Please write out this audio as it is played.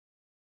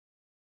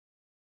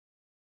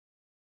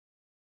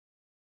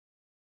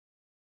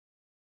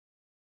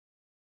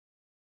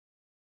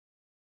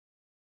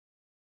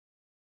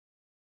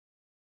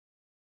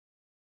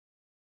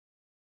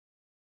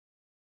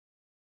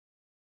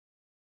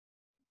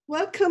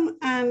Welcome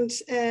and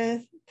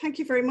thank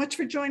you very much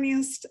for joining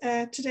us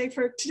today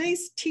for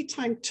today's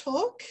Teatime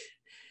Talk,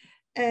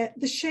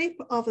 the shape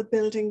of a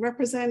building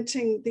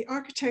representing the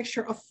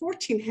architecture of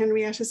 14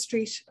 Henrietta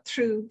Street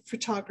through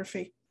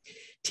photography.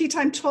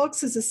 Teatime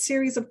Talks is a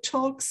series of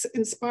talks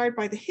inspired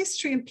by the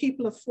history and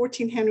people of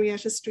 14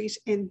 Henrietta Street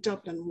in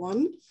Dublin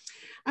 1.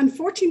 And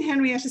 14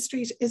 Henrietta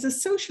Street is a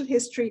social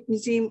history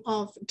museum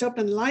of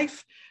Dublin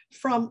life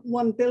from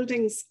one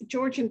building's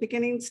Georgian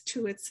beginnings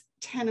to its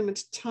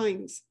tenement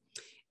times.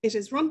 It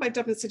is run by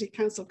Dublin City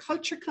Council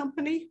Culture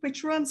Company,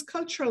 which runs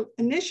cultural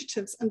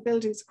initiatives and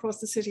buildings across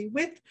the city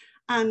with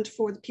and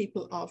for the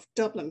people of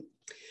Dublin.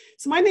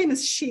 So my name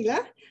is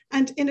Sheila,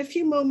 and in a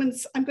few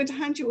moments, I'm going to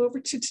hand you over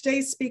to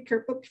today's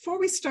speaker. But before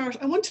we start,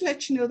 I want to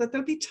let you know that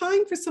there'll be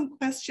time for some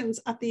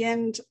questions at the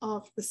end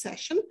of the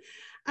session.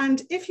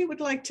 And if you would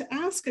like to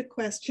ask a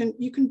question,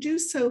 you can do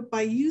so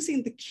by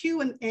using the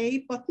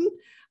Q&A button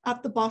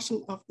at the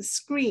bottom of the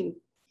screen.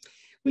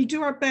 We'll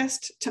do our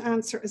best to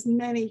answer as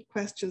many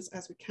questions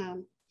as we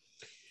can.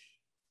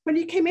 When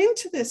you came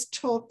into this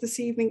talk this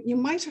evening, you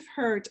might have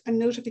heard a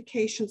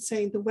notification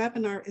saying the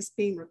webinar is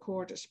being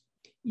recorded.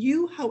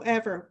 You,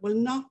 however, will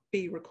not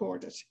be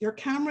recorded. Your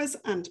cameras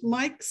and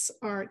mics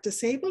are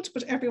disabled,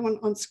 but everyone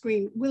on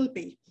screen will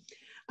be.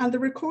 And the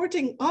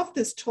recording of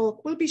this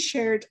talk will be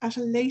shared at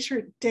a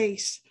later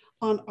date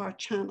on our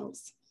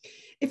channels.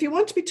 If you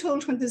want to be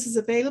told when this is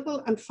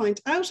available and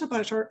find out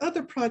about our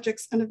other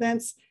projects and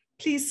events,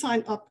 please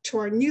sign up to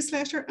our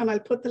newsletter, and I'll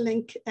put the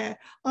link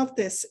of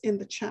this in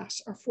the chat,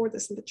 or for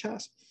this in the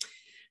chat.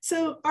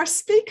 So our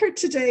speaker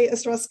today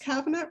is Ros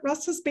Kavanagh.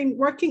 Ros has been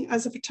working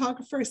as a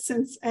photographer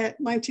since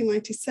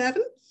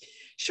 1997,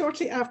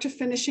 shortly after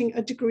finishing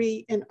a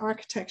degree in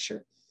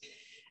architecture.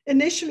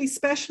 Initially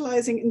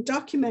specialising in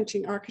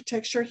documenting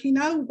architecture, he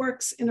now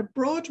works in a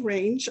broad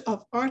range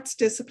of arts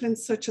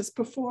disciplines such as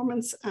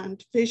performance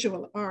and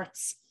visual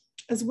arts,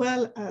 as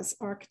well as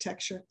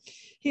architecture.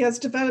 He has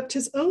developed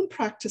his own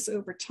practice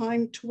over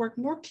time to work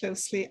more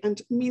closely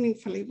and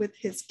meaningfully with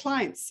his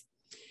clients.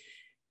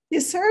 He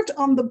has served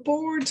on the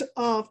board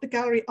of the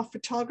Gallery of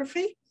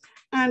Photography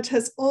and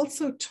has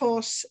also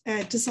taught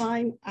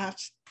design at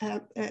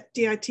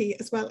DIT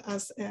as well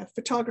as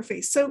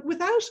photography. So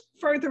without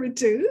further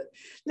ado,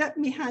 let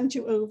me hand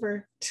you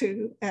over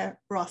to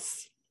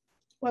Ros.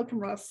 Welcome,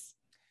 Ros.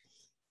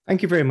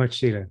 Thank you very much,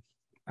 Sheila.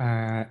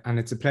 And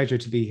it's a pleasure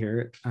to be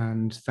here.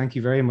 And thank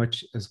you very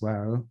much as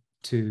well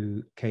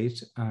to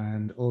Kate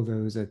and all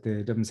those at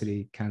the Dublin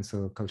City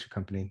Council Culture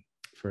Company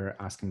for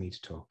asking me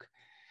to talk.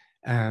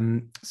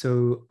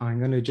 So I'm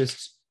going to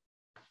just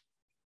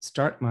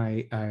start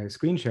my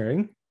screen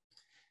sharing,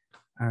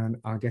 and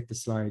I'll get the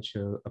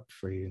slideshow up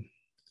for you.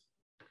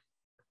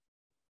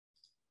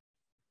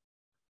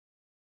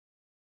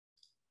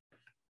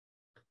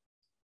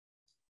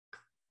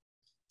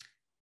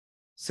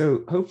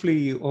 So hopefully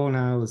you all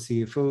now will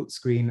see a full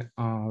screen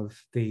of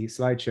the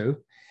slideshow.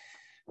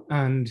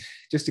 And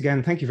just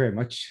again, thank you very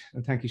much.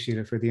 And thank you,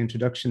 Sheila, for the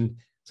introduction.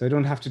 So I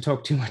don't have to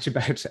talk too much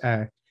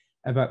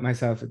about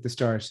myself at the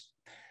start.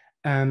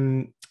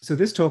 So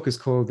this talk is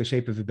called The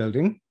Shape of a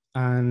Building,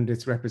 and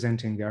it's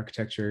representing the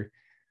architecture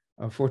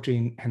of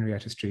 14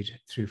 Henrietta Street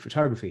through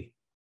photography.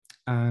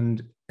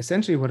 And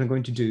essentially what I'm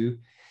going to do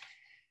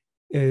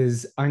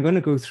is I'm going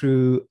to go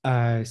through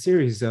a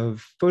series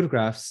of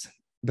photographs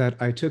that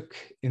I took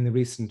in the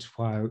recent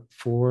while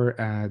for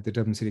the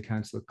Dublin City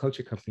Council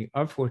Culture Company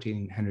of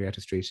 14 Henrietta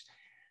Street,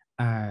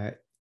 that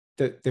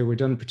they were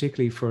done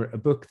particularly for a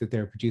book that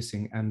they're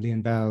producing, and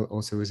Leon Bell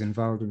also was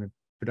involved in the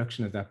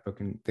production of that book,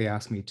 and they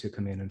asked me to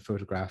come in and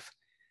photograph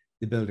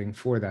the building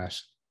for that.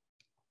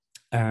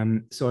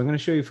 So I'm going to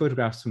show you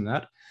photographs from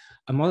that.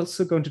 I'm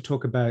also going to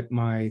talk about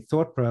my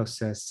thought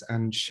process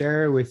and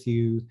share with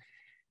you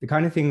the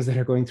kind of things that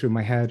are going through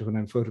my head when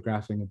I'm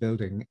photographing a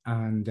building,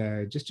 and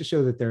just to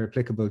show that they're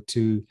applicable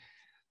to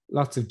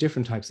lots of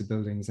different types of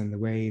buildings and the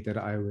way that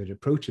I would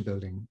approach a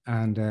building.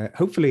 And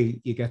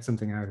hopefully you get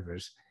something out of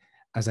it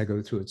as I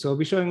go through it. So I'll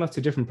be showing lots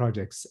of different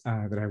projects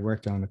that I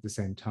worked on at the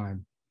same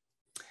time.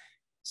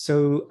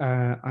 So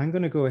I'm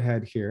going to go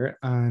ahead here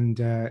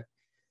and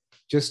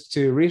just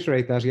to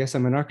reiterate that, yes,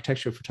 I'm an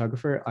architectural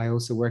photographer. I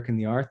also work in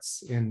the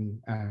arts, in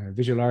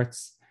visual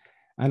arts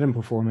and in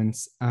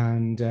performance.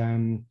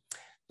 And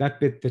that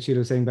bit that Sheila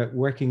was saying about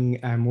working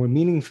more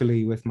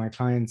meaningfully with my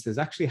clients has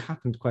actually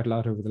happened quite a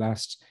lot over the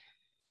last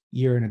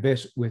year and a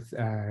bit with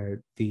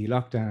the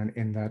lockdown,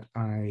 in that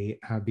I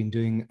have been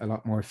doing a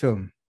lot more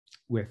film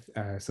with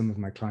some of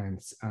my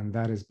clients. And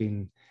that has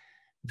been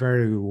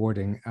very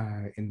rewarding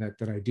in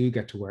that I do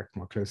get to work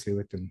more closely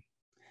with them,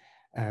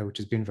 which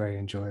has been very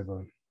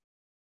enjoyable.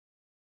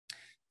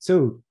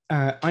 So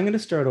I'm going to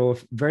start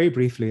off very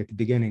briefly at the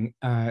beginning,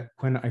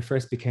 when I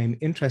first became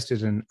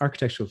interested in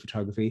architectural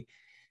photography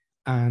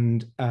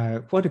and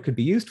what it could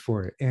be used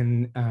for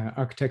in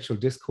architectural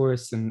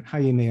discourse and how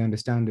you may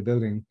understand a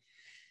building.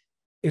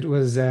 It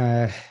was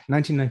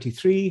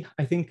 1993,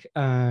 I think.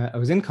 I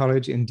was in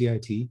college in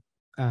DIT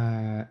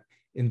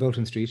in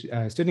Bolton Street,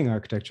 studying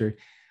architecture.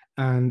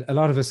 And a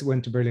lot of us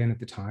went to Berlin at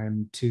the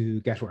time to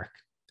get work.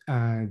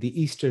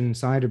 The eastern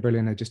side of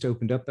Berlin had just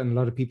opened up and a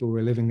lot of people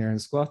were living there in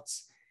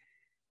squats.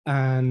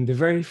 And the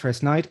very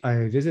first night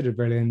I visited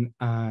Berlin,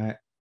 a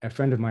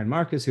friend of mine,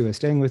 Marcus, who I was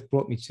staying with,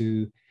 brought me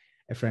to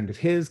a friend of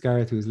his,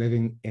 Gareth, who was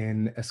living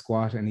in a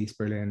squat in East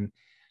Berlin.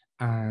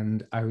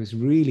 And I was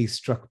really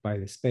struck by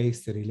the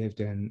space that he lived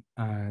in.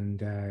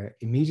 And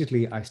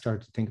immediately I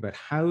started to think about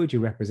how would you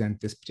represent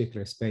this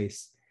particular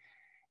space?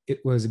 It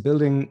was a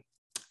building,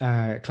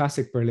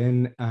 classic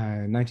Berlin,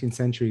 19th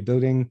century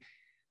building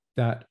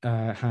that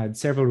had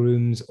several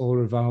rooms all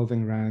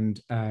revolving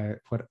around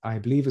what I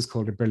believe is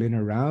called a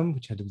Berliner Raum,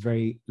 which had a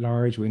very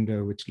large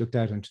window which looked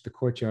out onto the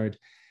courtyard.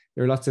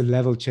 There were lots of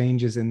level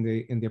changes in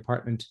the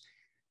apartment.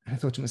 And I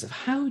thought to myself,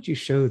 how would you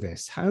show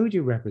this? How would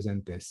you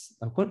represent this?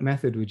 What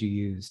method would you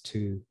use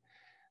to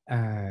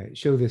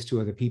show this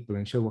to other people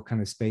and show what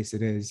kind of space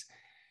it is?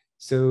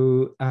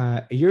 So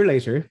a year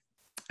later,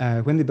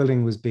 when the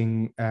building was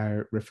being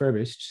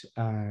refurbished,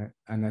 and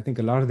I think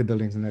a lot of the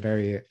buildings in that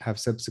area have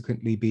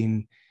subsequently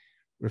been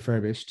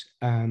refurbished,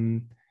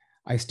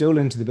 I stole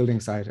into the building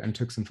site and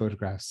took some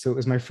photographs. So it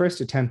was my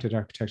first attempt at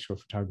architectural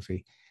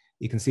photography.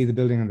 You can see the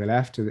building on the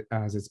left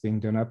as it's being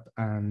done up.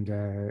 And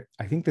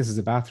I think this is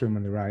a bathroom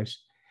on the right.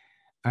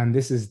 And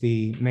this is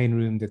the main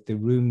room that the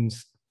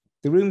rooms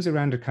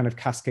around it kind of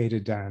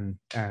cascaded down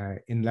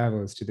in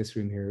levels to this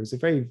room here. It was a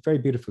very, very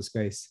beautiful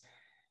space.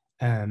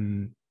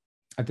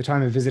 At the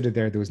time I visited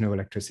there was no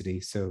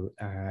electricity. So,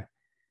 and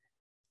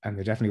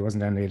there definitely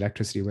wasn't any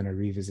electricity when I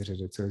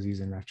revisited it. So I was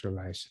using natural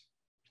light.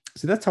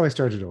 So that's how I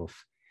started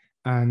off.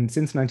 And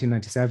since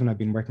 1997, I've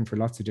been working for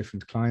lots of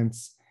different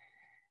clients,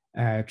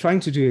 trying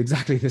to do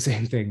exactly the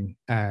same thing,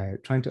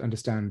 trying to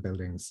understand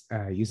buildings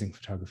using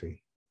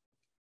photography.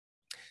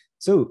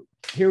 So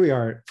here we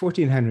are,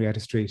 14 Henrietta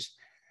Street.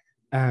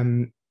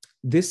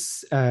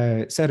 This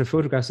set of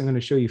photographs I'm going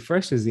to show you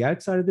first is the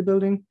outside of the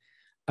building.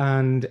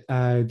 And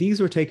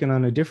these were taken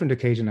on a different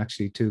occasion,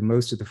 actually, to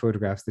most of the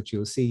photographs that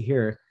you'll see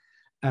here.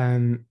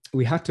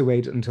 We had to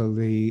wait until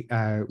the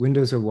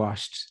windows were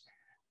washed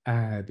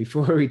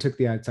before we took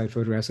the outside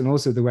photographs, and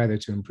also the weather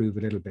to improve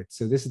a little bit.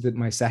 So this is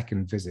my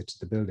second visit to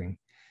the building.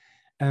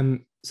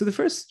 So the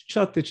first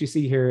shot that you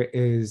see here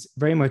is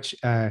very much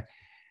a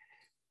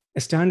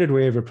standard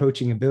way of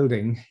approaching a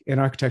building in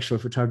architectural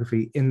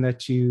photography, in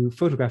that you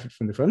photograph it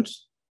from the front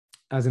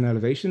as an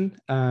elevation,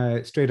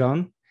 straight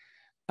on.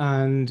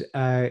 And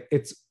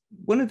it's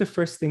one of the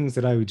first things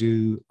that I would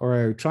do, or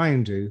I would try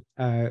and do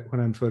when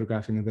I'm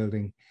photographing a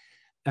building.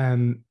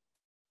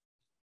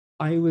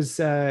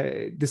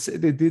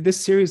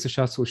 This series of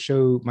shots will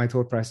show my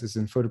thought process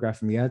in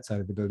photographing the outside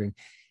of the building.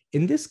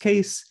 In this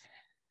case,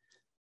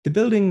 the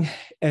building,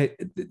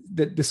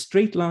 the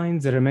straight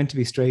lines that are meant to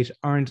be straight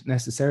aren't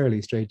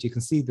necessarily straight. You can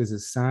see there's a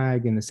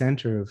sag in the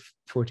center of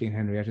 14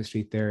 Henrietta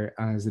Street there,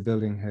 as the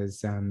building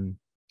has,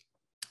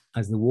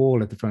 as the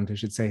wall at the front, I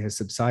should say, has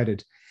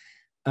subsided.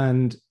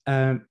 And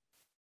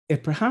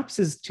it perhaps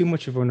is too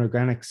much of an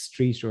organic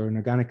street or an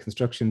organic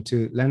construction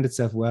to lend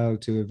itself well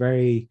to a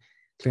very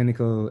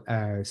clinical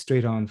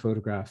straight-on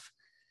photograph.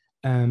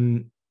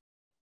 I'm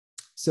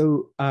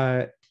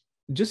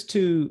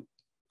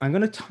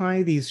going to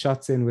tie these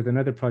shots in with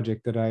another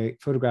project that I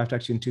photographed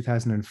actually in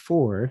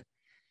 2004,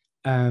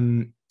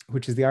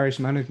 which is the Irish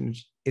Management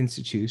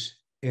Institute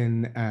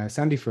in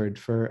Sandyford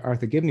for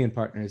Arthur Gibney and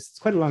Partners. It's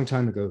quite a long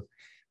time ago,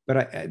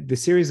 but the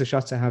series of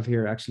shots I have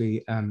here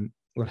actually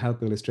will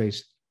help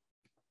illustrate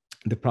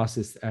the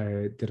process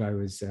that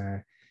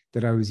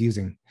I was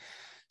using.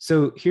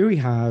 So here we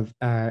have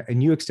a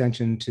new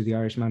extension to the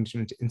Irish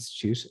Management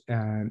Institute,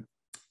 and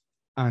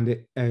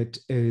it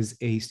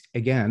is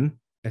again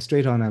a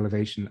straight-on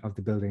elevation of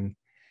the building.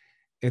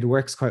 It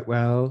works quite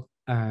well.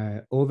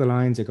 All the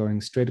lines are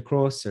going straight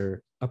across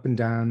or up and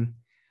down,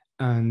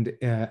 and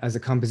as a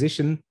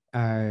composition,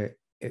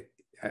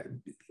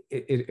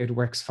 it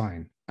works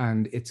fine,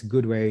 and it's a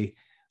good way,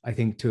 I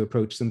think, to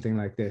approach something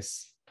like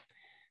this.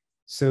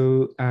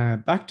 So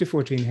back to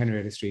 14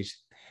 Henrietta Street.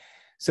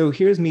 So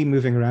here's me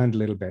moving around a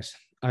little bit.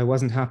 I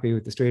wasn't happy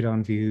with the straight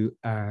on view.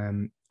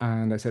 And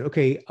I said,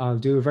 okay, I'll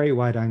do a very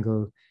wide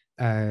angle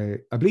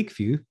oblique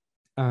view.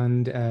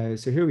 And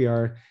so here we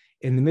are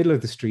in the middle of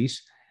the street,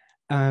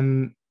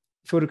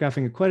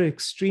 photographing at quite an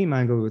extreme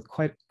angle with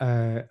quite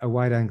a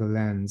wide angle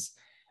lens.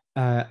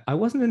 I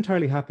wasn't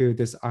entirely happy with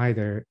this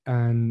either.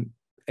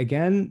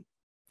 Again,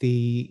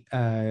 the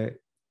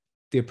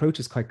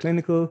approach is quite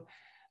clinical.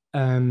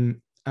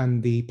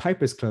 And the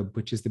Piper's Club,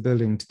 which is the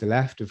building to the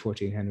left of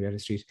 14 Henrietta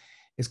Street,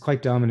 is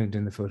quite dominant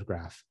in the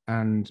photograph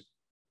and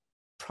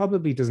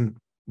probably doesn't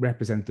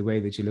represent the way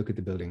that you look at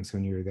the buildings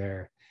when you're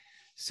there.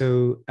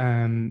 So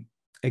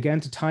again,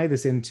 to tie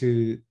this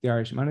into the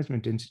Irish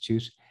Management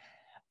Institute,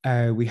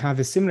 we have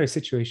a similar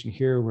situation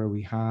here where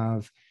we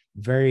have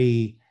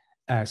very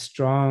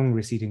strong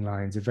receding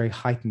lines, a very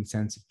heightened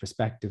sense of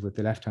perspective with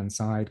the left-hand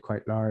side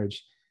quite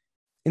large.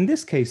 In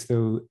this case,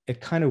 though, it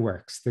kind of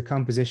works. The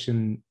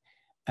composition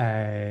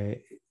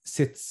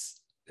sits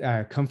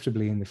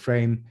comfortably in the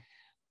frame,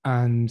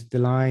 and the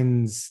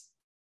lines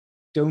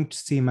don't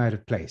seem out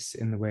of place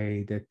in the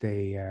way that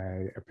they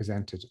are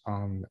presented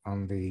on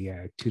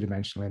the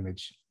two-dimensional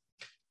image.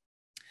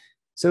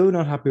 So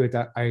not happy with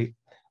that. I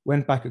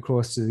went back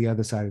across to the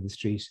other side of the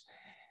street.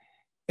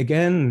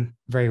 Again,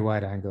 very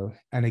wide angle,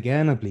 and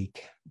again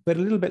oblique, but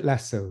a little bit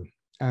less so.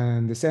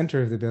 And the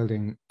center of the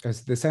building,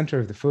 as the center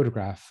of the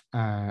photograph,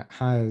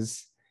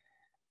 has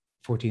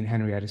 14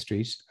 Henrietta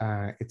Street.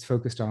 It's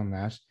focused on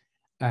that.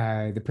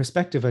 The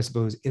perspective, I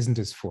suppose, isn't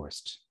as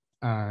forced.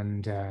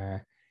 And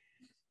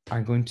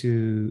I'm going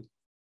to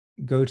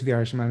go to the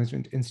Irish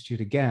Management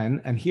Institute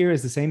again. And here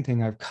is the same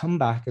thing. I've come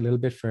back a little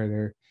bit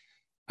further,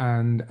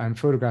 and I'm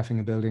photographing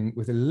a building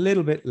with a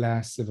little bit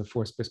less of a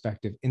forced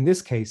perspective. In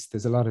this case,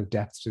 there's a lot of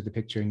depth to the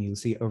picture, and you'll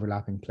see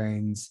overlapping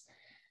planes.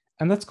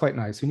 And that's quite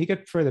nice. When you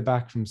get further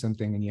back from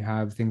something and you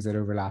have things that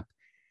overlap,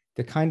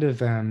 they kind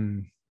of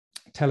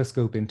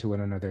telescope into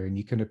one another, and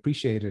you can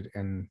appreciate it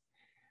in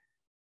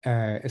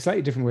a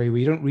slightly different way, where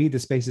you don't read the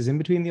spaces in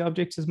between the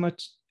objects as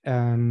much.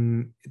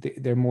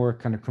 They're more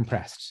kind of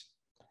compressed.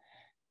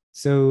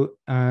 So,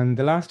 and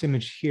the last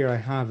image here I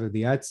have of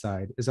the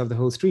outside is of the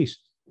whole street.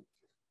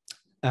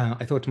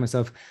 I thought to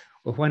myself,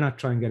 well, why not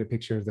try and get a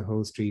picture of the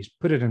whole street,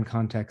 put it in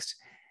context,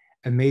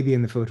 and maybe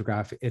in the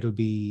photograph, it'll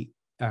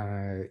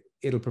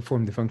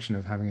perform the function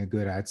of having a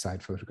good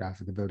outside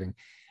photograph of the building.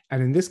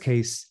 And in this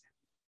case,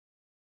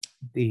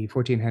 the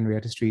 14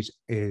 Henrietta Street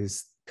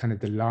is kind of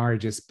the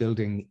largest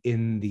building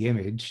in the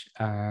image.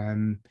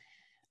 So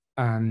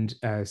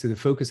the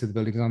focus of the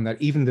building is on that,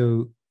 even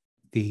though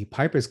the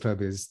Pipers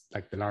Club is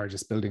like the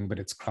largest building, but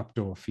it's cropped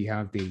off. You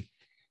have the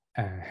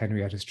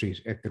Henrietta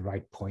Street at the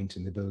right point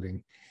in the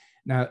building.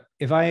 Now,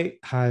 if I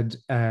had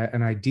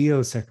an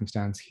ideal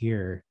circumstance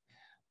here,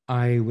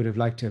 I would have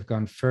liked to have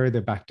gone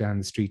further back down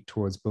the street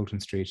towards Bolton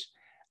Street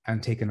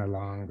and taken a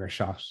longer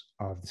shot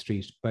of the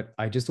street. But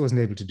I just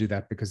wasn't able to do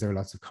that because there are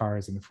lots of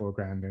cars in the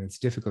foreground, and it's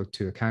difficult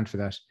to account for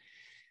that.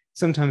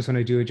 Sometimes when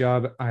I do a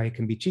job, I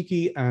can be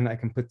cheeky and I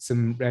can put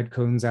some red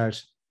cones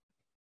out,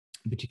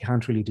 but you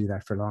can't really do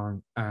that for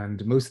long.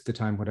 And most of the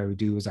time what I would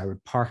do is I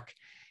would park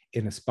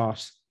in a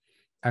spot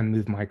and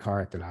move my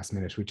car at the last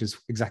minute, which is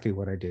exactly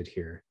what I did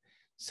here.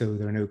 So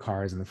there are no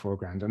cars in the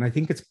foreground. And I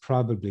think it's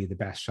probably the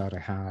best shot I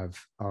have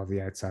of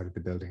the outside of the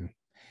building.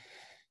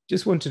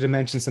 Just wanted to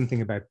mention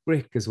something about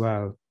brick as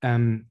well.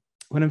 When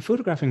I'm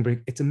photographing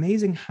brick, it's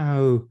amazing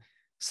how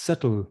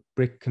subtle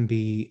brick can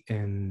be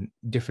in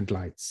different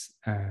lights.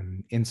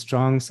 In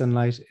strong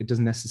sunlight, it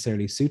doesn't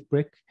necessarily suit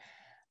brick.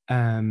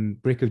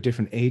 Brick of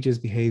different ages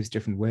behaves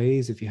different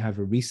ways. If you have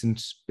a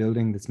recent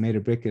building that's made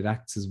of brick, it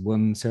acts as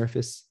one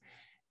surface,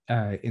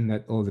 in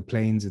that all the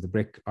planes of the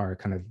brick are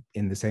kind of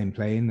in the same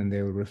plane and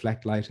they will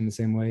reflect light in the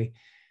same way.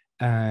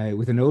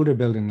 With an older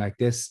building like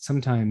this,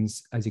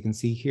 sometimes, as you can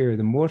see here,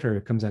 the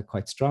mortar comes out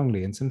quite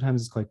strongly, and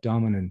sometimes it's quite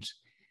dominant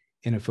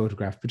in a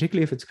photograph,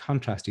 particularly if it's a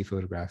contrasty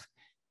photograph.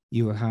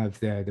 You will have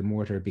the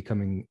mortar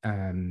becoming,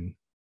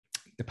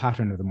 the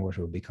pattern of the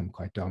mortar will become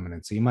quite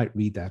dominant. So you might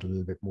read that a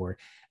little bit more.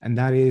 And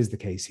that is the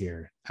case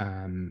here.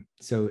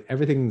 So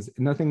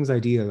nothing's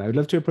ideal. I would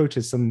love to approach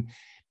this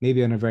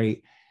maybe on a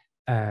very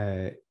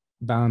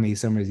balmy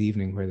summer's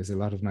evening where there's a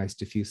lot of nice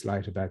diffuse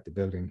light about the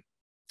building.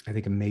 I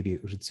think maybe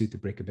it would suit the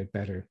brick a bit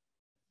better.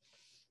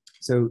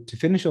 So to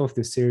finish off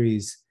this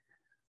series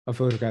of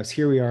photographs,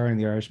 here we are in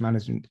the Irish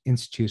Management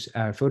Institute,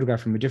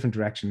 photographed from a different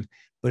direction,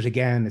 but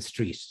again, a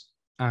street.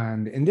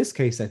 And in this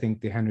case, I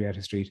think the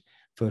Henrietta Street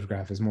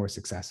photograph is more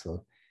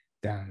successful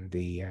than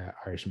the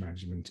Irish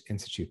Management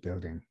Institute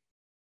building.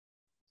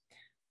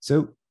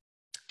 So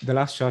the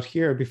last shot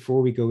here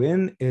before we go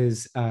in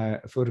is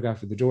a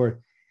photograph of the door.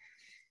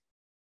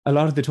 A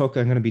lot of the talk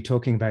I'm going to be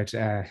talking about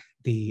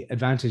the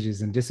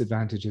advantages and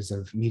disadvantages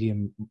of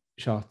medium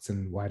shots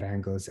and wide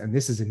angles. And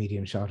this is a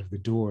medium shot of the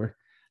door.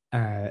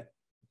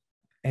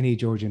 Any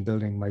Georgian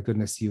building, my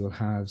goodness, you will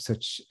have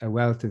such a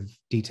wealth of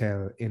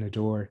detail in a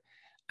door.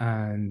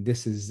 And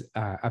this is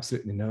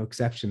absolutely no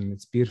exception.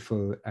 It's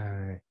beautiful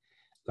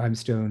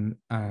limestone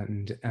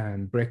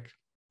and brick.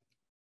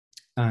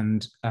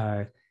 And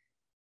I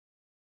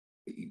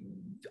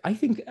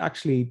think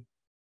actually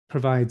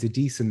provides a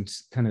decent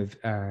kind of,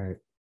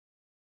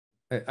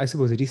 I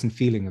suppose, a decent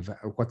feeling of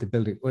what the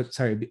building,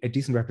 a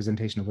decent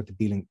representation of what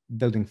the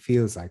building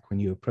feels like when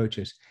you approach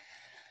it.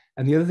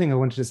 And the other thing I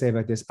wanted to say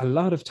about this, a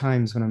lot of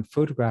times when I'm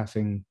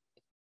photographing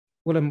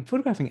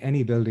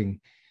any building,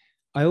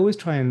 I always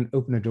try and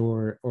open a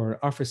door or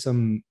offer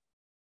some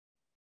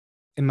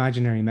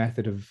imaginary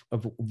method of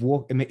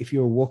walk. If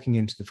you're walking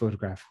into the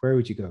photograph, where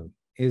would you go?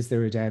 Is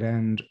there a dead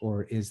end,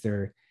 or is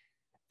there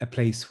a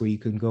place where you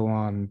can go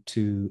on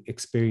to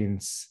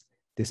experience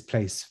this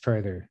place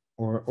further,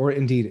 or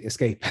indeed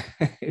escape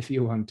if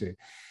you want to?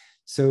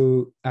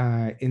 So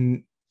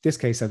in this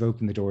case, I've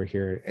opened the door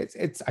here.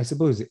 It's I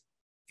suppose,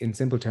 in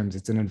simple terms,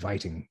 it's an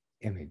inviting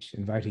image,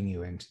 inviting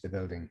you into the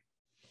building.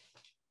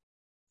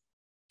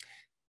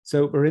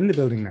 So we're in the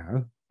building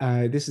now.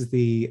 This is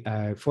the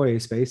foyer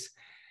space.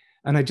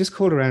 And I just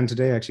called around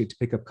today actually to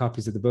pick up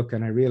copies of the book,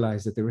 and I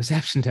realized that the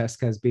reception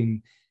desk has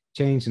been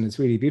changed and it's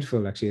really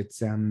beautiful actually.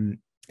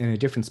 in a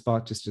different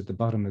spot just at the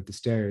bottom of the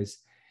stairs.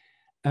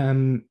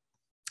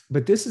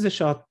 But this is a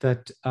shot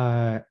that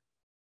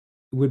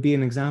would be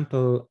an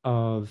example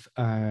of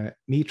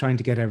me trying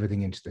to get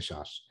everything into the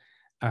shot.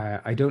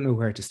 I don't know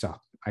where to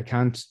stop. I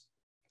can't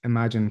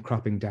imagine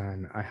cropping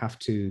down. I have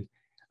to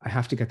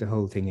get the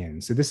whole thing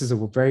in. So this is a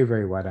very,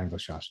 very wide angle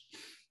shot.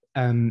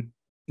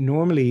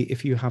 Normally,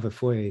 if you have a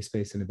foyer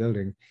space in a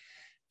building,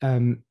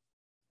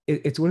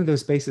 it's one of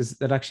those spaces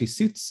that actually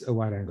suits a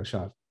wide angle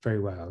shot very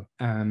well.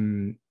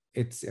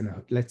 It's in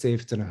a, let's say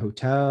if it's in a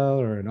hotel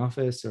or an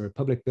office or a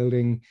public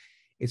building,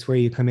 it's where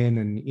you come in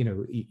and, you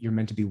know, you're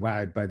meant to be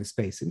wowed by the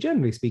space. And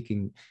generally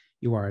speaking,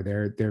 you are.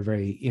 They're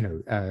very, you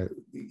know,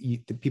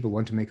 the people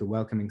want to make a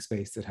welcoming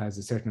space that has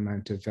a certain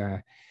amount of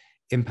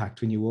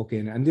impact when you walk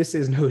in. And this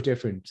is no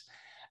different.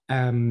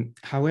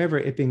 However,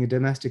 it being a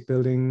domestic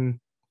building,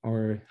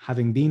 or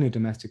having been a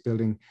domestic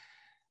building,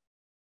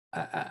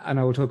 and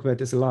I will talk about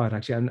this a lot,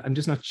 actually, I'm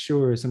just not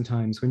sure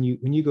sometimes when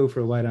you go for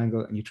a wide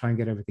angle and you try and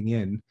get everything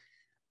in,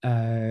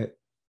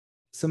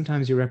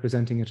 sometimes you're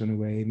representing it in a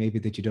way maybe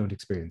that you don't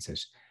experience it.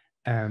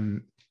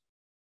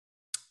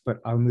 But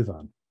I'll move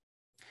on.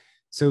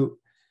 So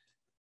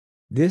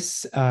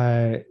this,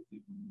 by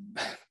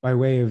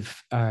way of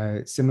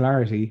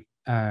similarity,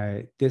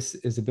 this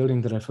is a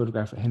building that I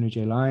photographed at Henry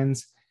J.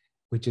 Lyons,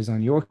 which is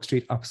on York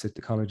Street opposite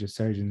the College of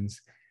Surgeons.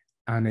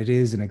 And it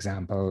is an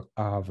example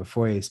of a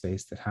foyer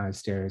space that has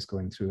stairs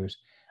going through it.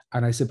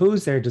 And I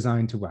suppose they're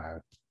designed to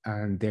wow,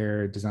 and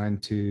they're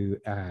designed to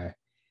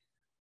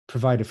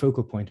provide a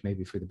focal point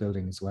maybe for the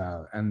building as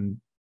well.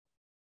 And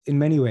in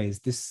many ways,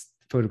 this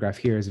photograph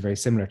here is a very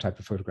similar type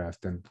of photograph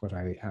than what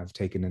I have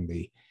taken in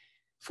the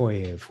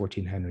foyer of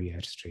 14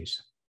 Henrietta Street.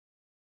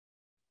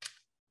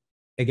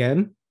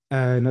 Again,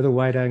 another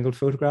wide angled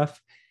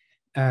photograph.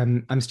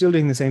 I'm still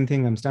doing the same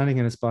thing. I'm standing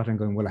in a spot and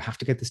going, well, I have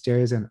to get the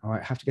stairs in, or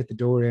I have to get the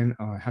door in,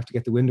 or I have to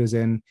get the windows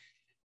in.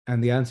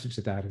 And the answer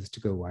to that is to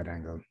go wide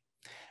angle.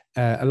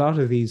 A lot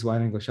of these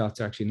wide angle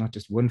shots are actually not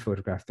just one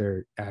photograph,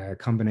 they're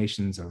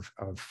combinations of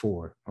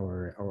four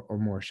or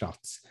more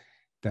shots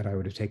that I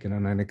would have taken.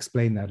 And I'll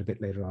explain that a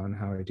bit later on,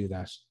 how I do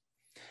that.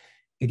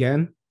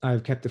 Again,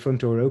 I've kept the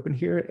front door open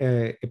here.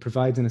 It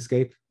provides an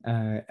escape,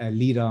 a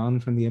lead on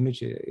from the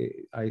image.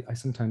 I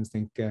sometimes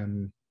think,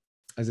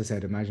 as I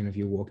said, imagine if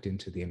you walked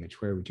into the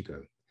image, where would you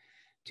go?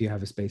 Do you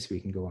have a space where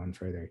you can go on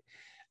further?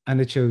 And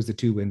it shows the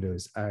two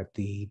windows at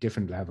the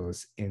different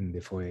levels in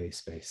the foyer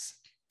space.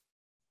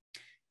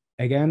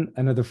 Again,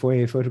 another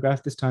foyer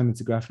photograph. This time it's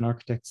a Grafton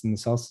Architects in the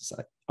Solstice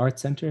Art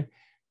Centre,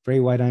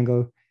 very wide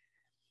angle.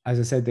 As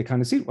I said, they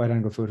kind of suit wide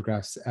angle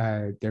photographs.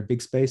 They're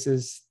big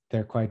spaces.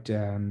 They're quite,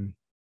 I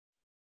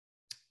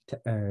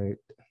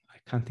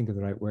can't think of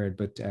the right word,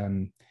 but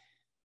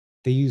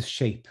they use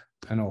shape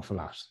an awful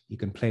lot. You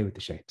can play with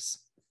the shapes.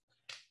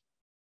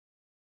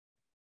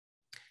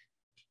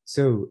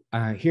 So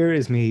here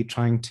is me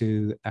trying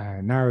to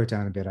narrow it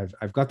down a bit.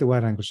 I've got the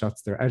wide angle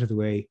shots, they're out of the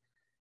way.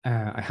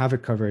 I have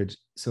it covered,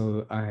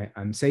 so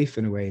I'm safe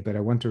in a way, but I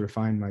want to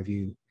refine my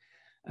view.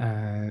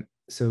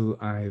 So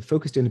I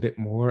focused in a bit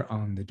more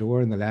on the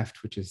door on the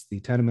left, which is the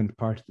tenement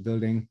part of the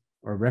building,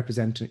 or a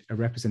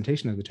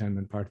representation of the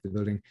tenement part of the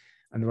building,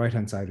 and the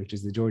right-hand side, which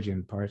is the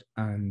Georgian part,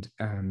 and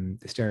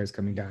the stairs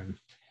coming down.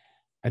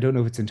 I don't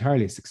know if it's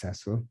entirely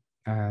successful.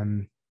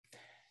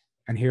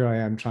 And here I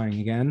am trying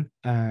again.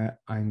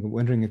 I'm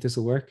wondering if this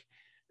will work.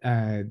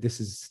 This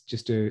is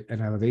just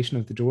an elevation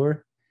of the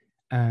door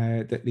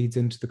that leads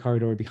into the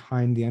corridor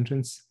behind the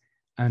entrance.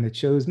 And it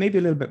shows maybe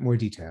a little bit more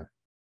detail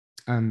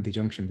and the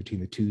junction between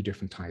the two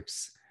different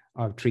types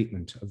of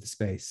treatment of the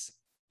space.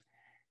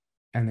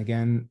 And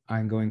again,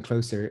 I'm going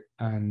closer,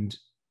 and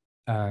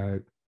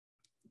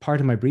part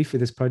of my brief for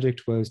this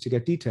project was to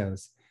get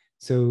details.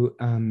 So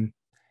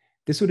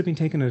this would have been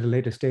taken at a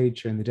later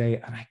stage during the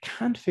day, and I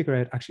can't figure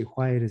out actually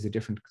why it is a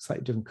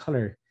slightly different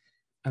color.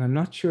 And I'm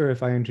not sure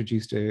if I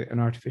introduced an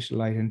artificial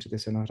light into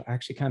this or not. I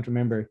actually can't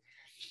remember.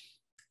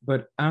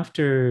 But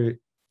after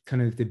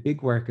kind of the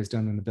big work is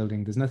done in the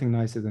building, there's nothing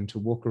nicer than to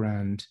walk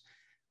around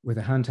with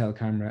a handheld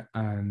camera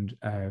and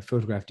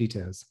photograph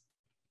details,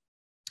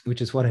 which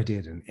is what I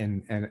did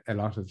in a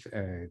lot of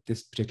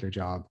this particular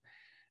job.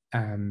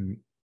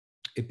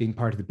 It being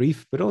part of the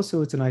brief, but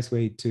also it's a nice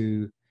way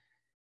to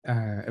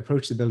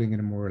approach the building in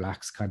a more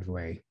relaxed kind of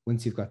way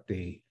once you've got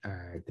the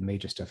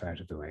major stuff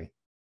out of the way.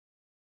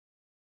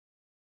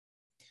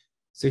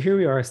 So here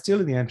we are,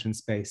 still in the entrance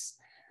space,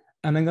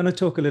 and I'm going to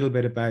talk a little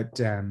bit about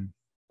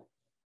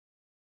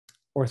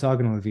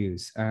orthogonal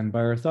views. And by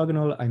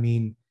orthogonal, I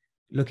mean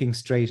looking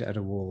straight at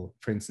a wall.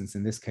 For instance,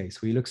 in this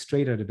case, we look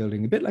straight at a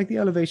building, a bit like the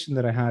elevation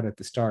that I had at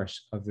the start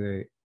of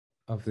the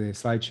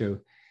slideshow.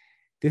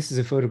 This is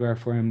a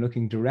photograph where I'm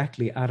looking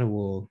directly at a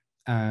wall,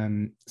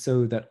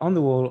 so that on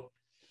the wall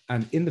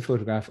and in the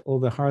photograph, all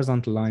the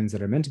horizontal lines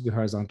that are meant to be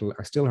horizontal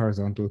are still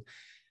horizontal,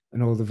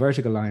 and all the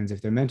vertical lines,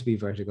 if they're meant to be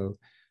vertical,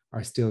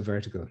 are still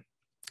vertical.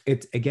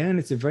 Again,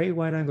 it's a very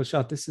wide angle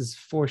shot. This is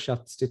 4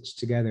 shots stitched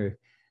together.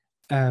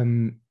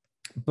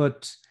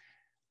 But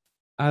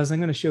as I'm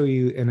going to show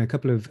you in a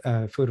couple of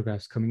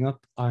photographs coming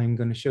up, I'm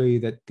going to show you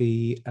that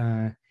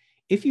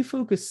if you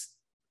focus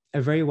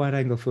a very wide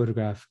angle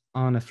photograph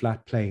on a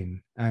flat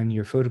plane and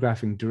you're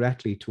photographing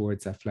directly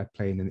towards that flat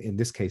plane, in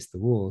this case, the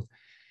wall,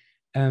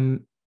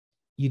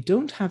 you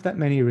don't have that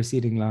many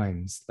receding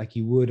lines like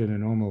you would in a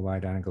normal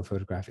wide angle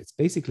photograph. It's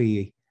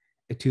basically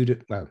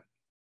well,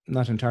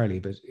 not entirely,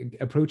 but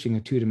approaching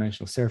a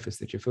two-dimensional surface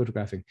that you're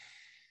photographing.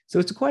 So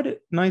it's quite a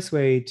nice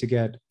way to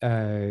get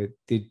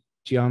the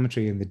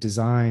geometry and the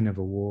design of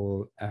a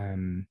wall.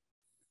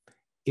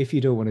 If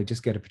you don't want to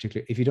just get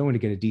if you don't want to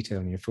get a detail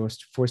and you're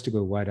forced to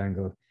go wide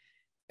angle,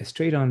 a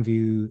straight on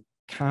view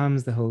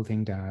calms the whole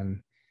thing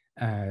down.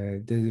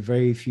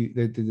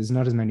 There's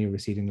not as many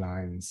receding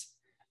lines.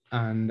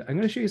 And I'm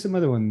going to show you some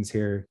other ones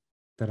here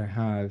that I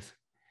have.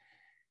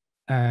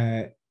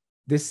 I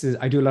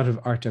do a lot of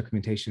art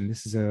documentation.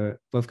 This is a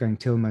Wolfgang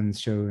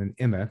Tillmann's show in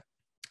Imma.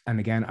 And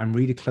again, I'm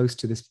really close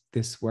to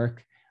this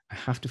work. I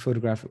have to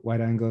photograph at wide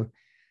angle.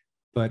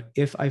 But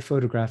if I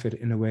photograph it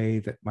in a way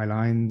that my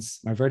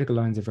vertical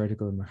lines are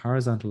vertical and my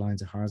horizontal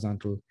lines are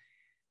horizontal,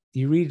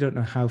 you really don't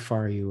know how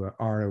far you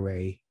are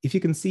away. If you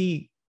can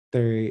see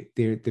the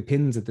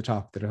pins at the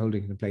top that are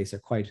holding it in place are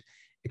quite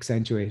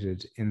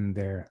accentuated in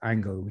their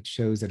angle, which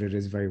shows that it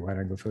is a very wide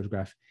angle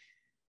photograph.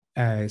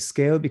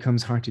 Scale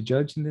becomes hard to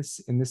judge in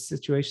this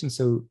situation.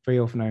 So very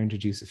often I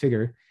introduce a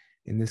figure,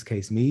 in this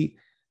case me,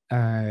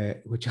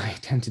 which I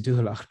tend to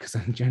do a lot because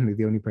I'm generally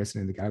the only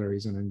person in the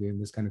galleries when I'm doing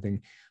this kind of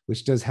thing,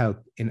 which does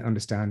help in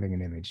understanding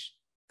an image.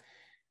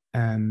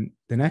 The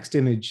next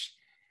image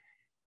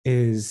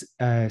is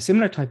a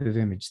similar type of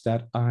image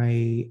that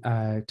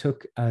I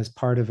took as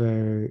part of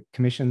a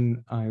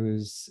commission I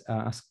was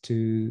asked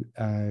to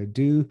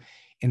do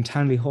in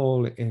Townley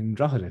Hall in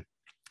Drogheda.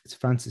 It's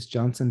Francis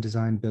Johnson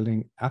designed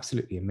building,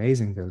 absolutely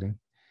amazing building,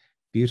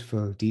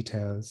 beautiful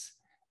details,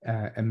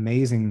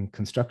 amazing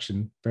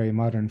construction, very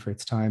modern for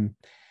its time.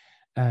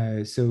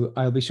 So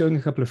I'll be showing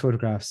a couple of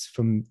photographs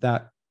from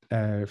that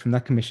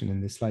commission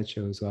in this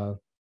slideshow as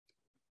well.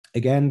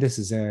 Again, this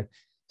is a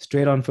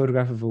straight on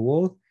photograph of a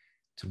wall.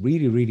 It's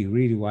really, really,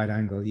 really wide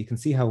angle. You can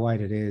see how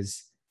wide it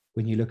is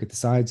when you look at the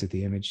sides of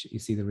the image. You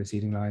see the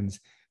receding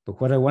lines.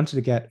 But what I wanted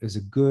to get is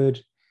a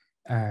good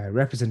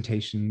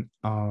representation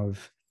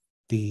of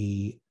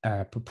the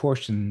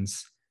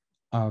proportions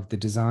of the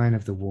design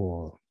of the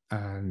wall.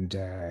 And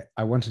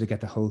I wanted to get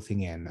the whole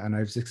thing in. And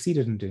I've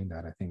succeeded in doing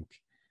that, I think.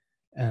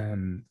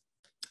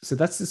 So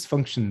that's this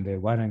function, the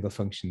wide angle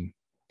function,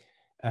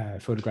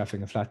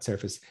 photographing a flat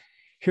surface.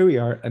 Here we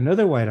are,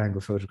 another wide angle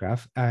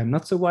photograph,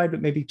 not so wide,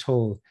 but maybe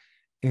tall,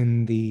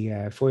 in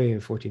the foyer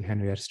of 14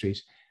 Henrietta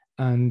Street.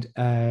 And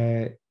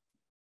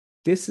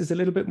this is a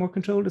little bit more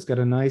controlled. It's got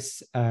a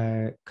nice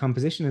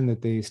composition in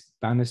that the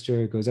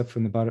banister goes up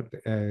from the bottom,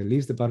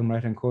 leaves the bottom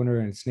right-hand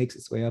corner and snakes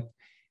its way up.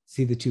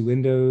 See the two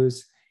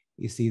windows,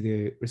 you see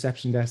the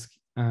reception desk,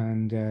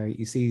 and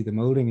you see the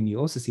molding, and you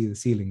also see the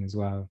ceiling as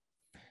well.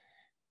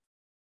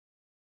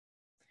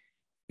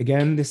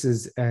 Again, this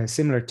is a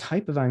similar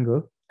type of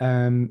angle.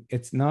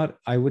 It's not,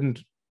 I wouldn't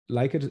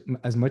like it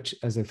as much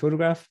as a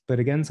photograph, but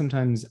again,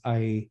 sometimes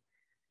I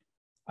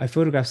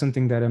photograph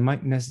something that I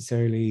might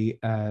necessarily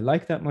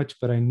like that much,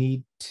 but I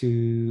need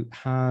to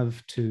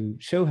have to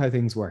show how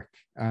things work.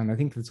 And I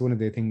think that's one of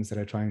the things that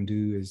I try and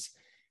do is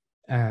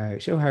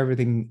show how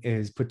everything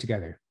is put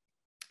together.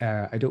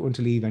 I don't want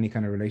to leave any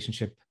kind of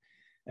relationship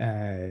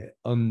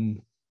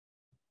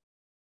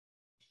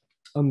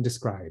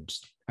undescribed.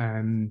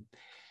 And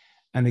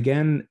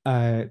again,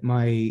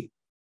 my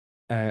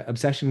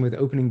obsession with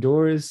opening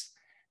doors,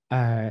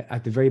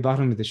 at the very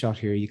bottom of the shot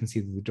here, you can see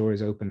that the door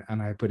is open,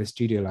 and I put a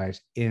studio light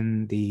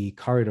in the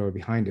corridor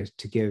behind it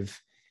to give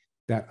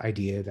that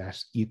idea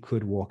that you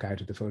could walk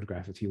out of the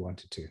photograph if you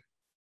wanted to.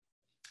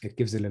 It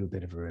gives a little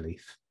bit of a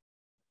relief.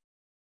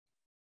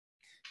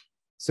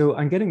 So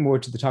I'm getting more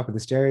to the top of the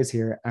stairs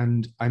here,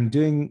 and I'm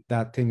doing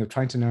that thing of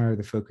trying to narrow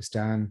the focus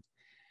down,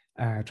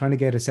 trying to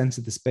get a sense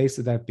of the space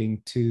without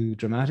being too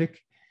dramatic.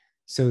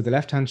 So the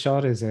left-hand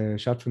shot is a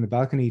shot from the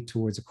balcony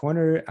towards a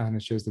corner, and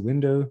it shows the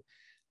window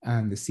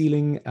and the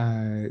ceiling,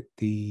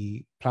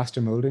 the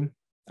plaster molding.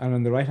 And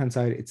on the right-hand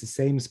side, it's the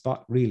same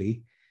spot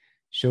really,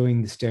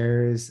 showing the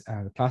stairs,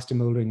 the plaster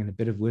molding, and a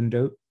bit of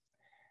window.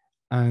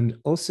 And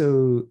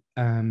also,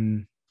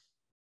 I'll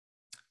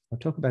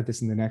talk about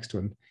this in the next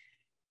one.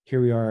 Here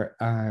we are,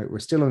 we're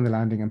still on the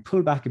landing, and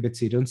pull back a bit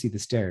so you don't see the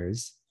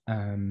stairs.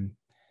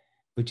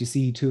 But you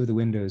see two of the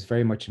windows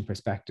very much in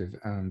perspective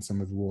and some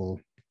of the wall.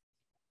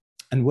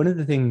 And one of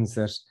the things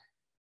that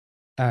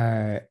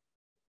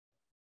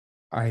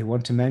I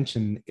want to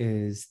mention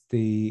is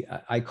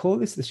I call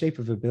this the shape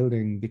of a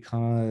building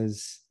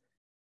because,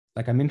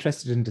 like, I'm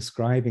interested in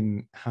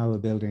describing how a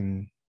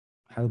building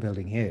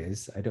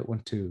is. I don't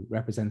want to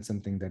represent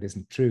something that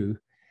isn't true.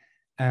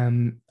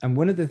 And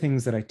one of the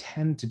things that I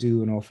tend to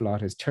do an awful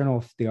lot is turn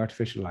off the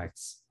artificial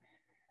lights.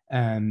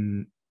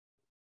 And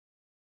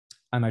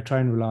I try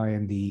and rely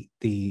on the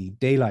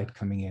daylight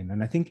coming in.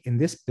 And I think in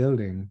this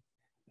building,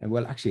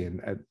 well, actually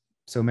in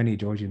so many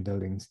Georgian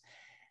buildings,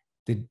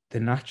 the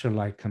natural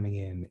light coming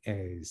in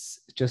is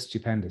just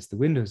stupendous. The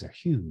windows are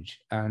huge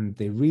and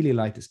they really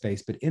light the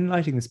space, but in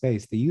lighting the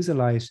space, they use a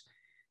light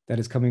that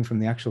is coming from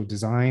the actual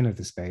design of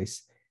the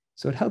space.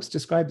 So it helps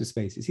describe the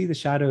space. You see the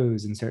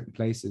shadows in certain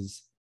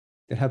places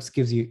that helps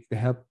give you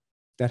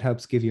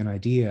an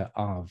idea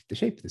of the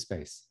shape of the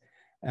space.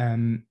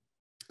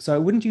 So I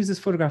wouldn't use this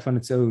photograph on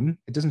its own.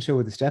 It doesn't show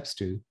what the steps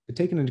do, but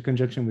taken into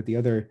conjunction with the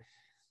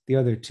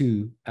other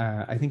two,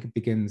 I think it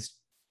begins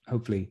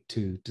hopefully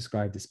to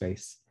describe the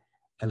space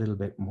a little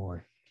bit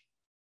more.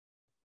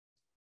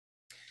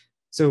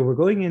 So we're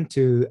going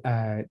into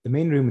the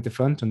main room at the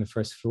front on the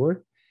first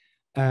floor.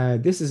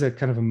 This is a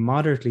kind of a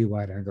moderately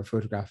wide angle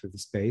photograph of the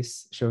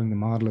space, showing the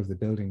model of the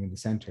building in the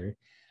center,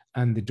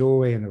 and the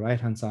doorway on the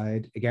right-hand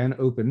side, again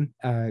open,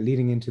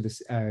 leading into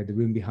this, the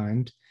room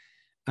behind,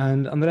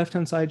 and on the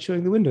left-hand side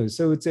showing the windows.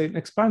 So it's an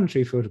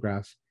explanatory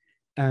photograph.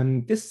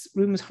 This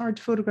room is hard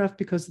to photograph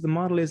because the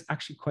model is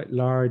actually quite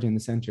large in the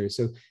center.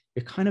 So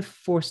you're kind of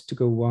forced to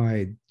go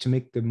wide to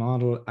make the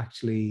model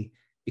actually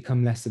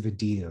become less of a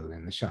deal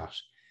in the shot.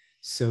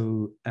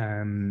 So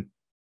in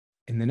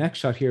the next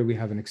shot here, we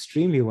have an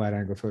extremely wide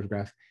angle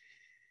photograph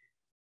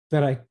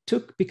that I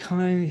took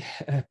because,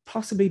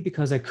 possibly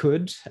because I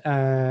could.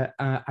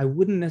 I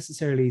wouldn't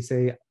necessarily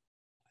say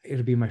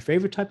it'll be my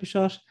favorite type of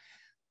shot,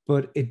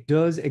 but it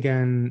does,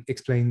 again,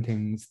 explain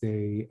things.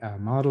 The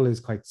model is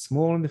quite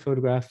small in the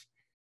photograph,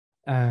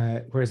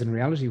 whereas in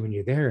reality, when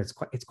you're there, it's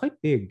quite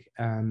big,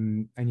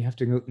 and you have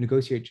to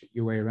negotiate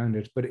your way around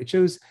it. But it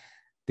shows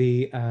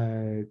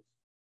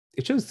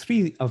it shows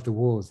 3 of the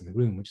walls in the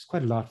room, which is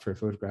quite a lot for a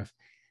photograph.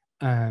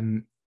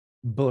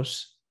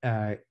 But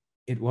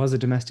it was a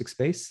domestic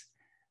space,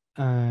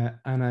 and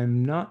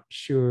I'm not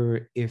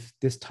sure if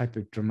this type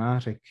of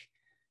dramatic,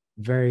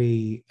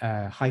 very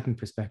heightened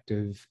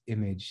perspective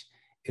image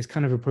is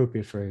kind of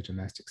appropriate for a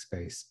domestic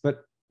space,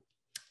 but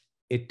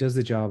it does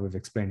the job of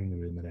explaining the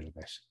room a little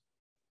bit.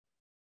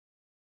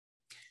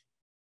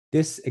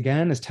 This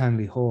again is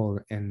Townley Hall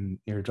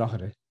near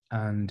Drogheda,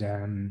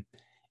 and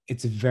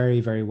it's a very,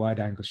 very wide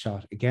angle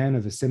shot, again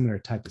of a similar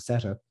type of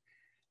setup.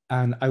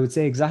 And I would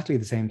say exactly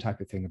the same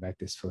type of thing about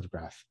this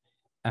photograph.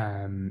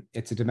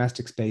 It's a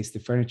domestic space. The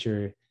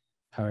furniture,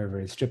 however,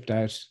 is stripped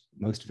out,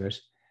 most of it.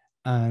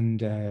 And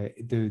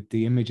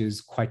the image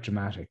is quite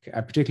dramatic,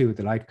 particularly with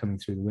the light coming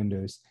through the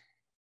windows.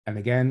 And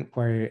again,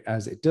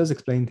 whereas it does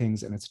explain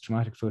things and it's a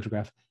dramatic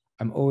photograph,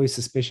 I'm always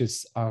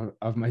suspicious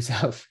of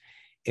myself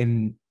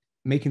in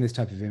making this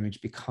type of image,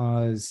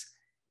 because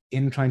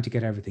in trying to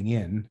get everything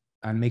in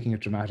and making it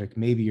dramatic,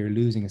 maybe you're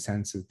losing a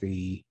sense of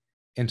the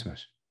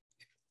intimate.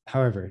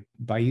 However,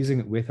 by using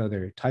it with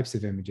other types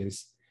of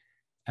images,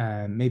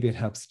 maybe it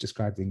helps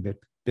describe the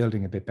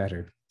building a bit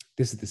better.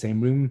 This is the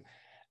same room,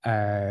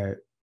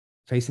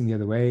 facing the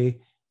other way.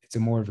 It's a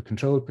more of a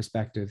controlled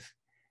perspective.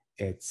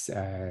 It's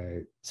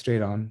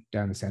straight on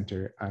down the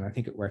center, and I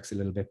think it works a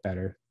little bit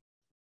better.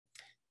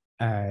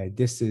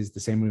 This is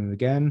the same room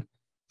again.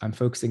 I'm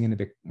focusing in a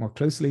bit more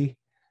closely.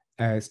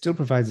 It still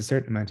provides a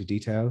certain amount of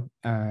detail.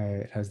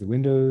 It has the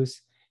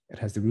windows, it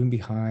has the room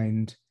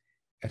behind,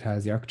 it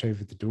has the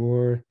architrave of the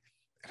door,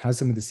 it has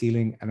some of the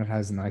ceiling, and it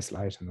has a nice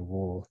light on the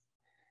wall.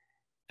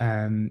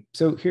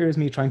 So here's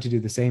me trying to do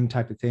the same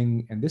type of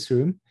thing in this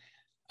room.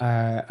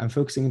 I'm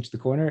focusing into the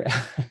corner,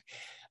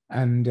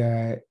 and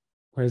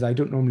whereas I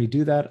don't normally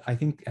do that, I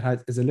think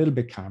it is a little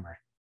bit calmer.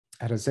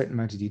 It has a certain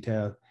amount of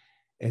detail.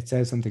 It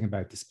says something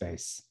about the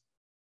space.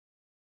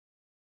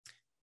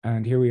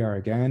 And here we are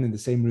again in the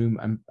same room.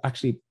 I'm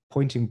actually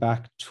pointing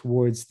back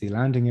towards the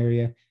landing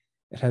area.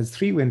 It has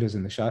 3 windows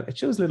in the shot. It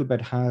shows a little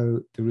bit how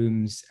the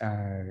rooms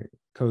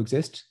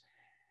coexist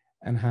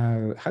and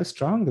how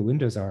strong the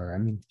windows are. I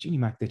mean, Genie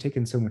Mac, they take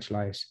in so much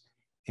light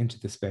into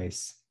the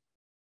space.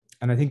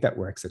 And I think that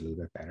works a little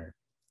bit better.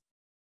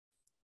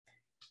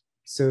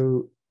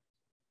 So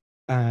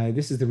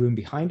this is the room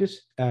behind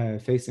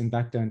it, facing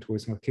back down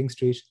towards North King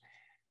Street.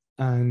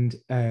 And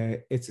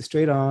it's a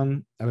straight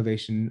on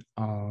elevation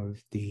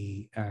of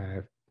the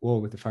wall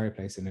with the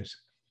fireplace in it.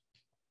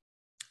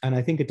 And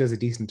I think it does a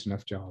decent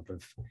enough job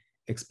of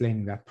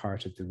explaining that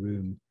part of the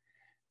room.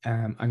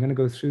 I'm going to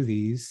go through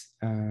these.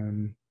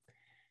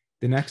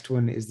 The next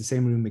one is the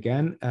same room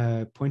again,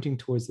 pointing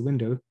towards the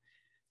window.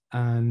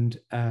 And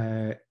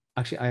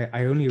actually,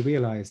 I only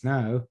realized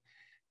now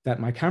that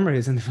my camera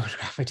is in the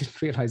photograph. I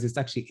didn't realize it's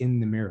actually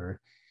in the mirror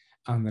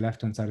on the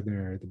left-hand side of the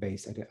mirror, the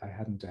base.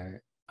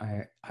 I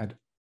had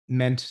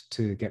meant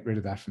to get rid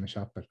of that from the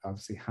shot, but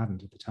obviously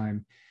hadn't at the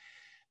time.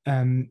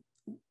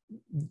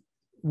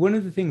 One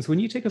of the things, when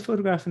you take a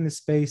photograph in this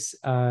space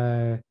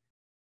and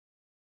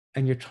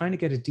you're trying to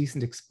get a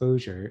decent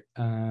exposure,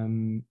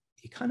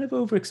 you kind of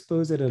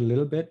overexpose it a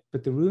little bit,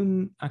 but the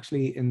room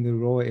actually in the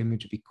raw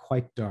image would be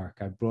quite dark.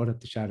 I brought up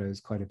the shadows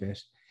quite a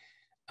bit.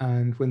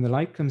 And when the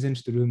light comes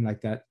into the room like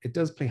that, it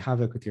does play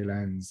havoc with your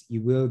lens.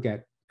 You will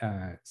get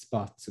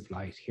spots of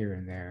light here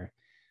and there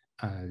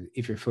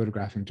if you're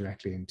photographing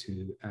directly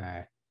into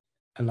a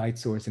light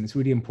source. And it's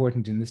really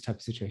important in this type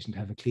of situation to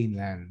have a clean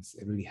lens.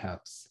 It really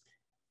helps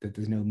that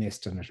there's no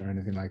mist on it or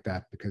anything like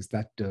that, because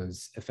that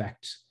does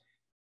affect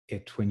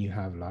it when you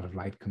have a lot of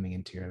light coming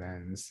into your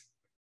lens.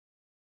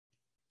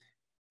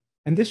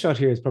 And this shot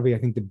here is probably, I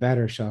think, the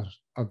better shot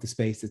of the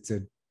space. It's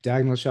a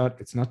diagonal shot.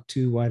 It's not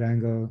too wide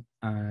angle,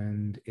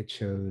 and it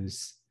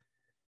shows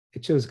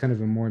kind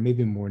of a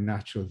maybe more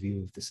natural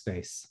view of the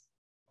space.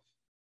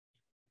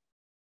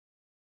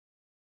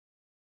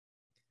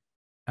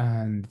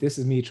 And this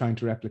is me trying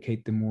to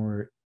replicate the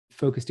more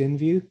focused in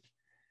view.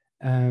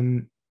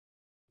 And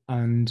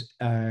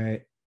I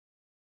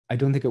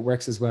don't think it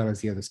works as well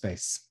as the other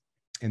space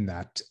in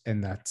that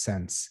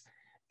sense.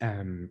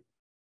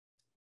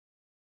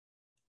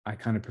 I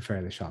kind of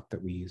prefer the shot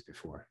that we used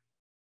before,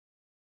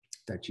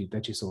 that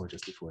you saw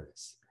just before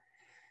this.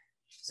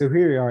 So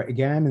here we are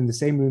again in the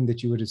same room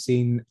that you would have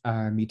seen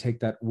me take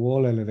that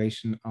wall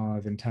elevation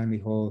of Townley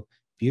Hall,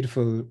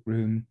 beautiful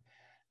room.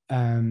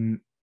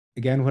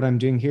 Again, what I'm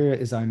doing here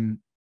is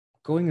I'm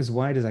going as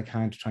wide as I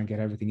can to try and get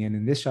everything in.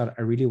 In this shot,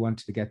 I really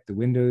wanted to get the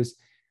windows,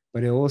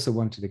 but I also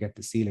wanted to get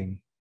the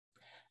ceiling.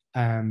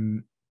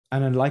 And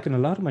unlike in a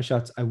lot of my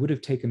shots, I would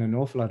have taken an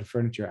awful lot of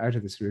furniture out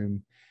of this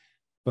room,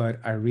 but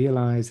I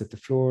realized that the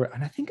floor,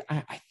 and I think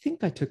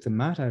I took the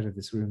mat out of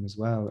this room as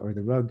well, or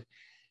the rug.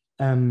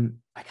 I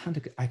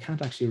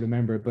can't actually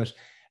remember, but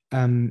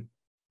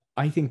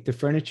I think the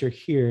furniture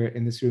here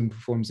in this room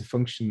performs a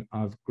function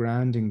of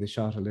grounding the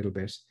shot a little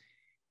bit,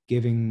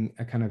 giving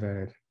a kind of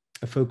a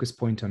focus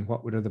point on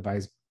what would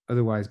otherwise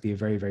be a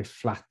very, very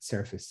flat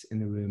surface in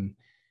the room.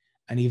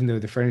 And even though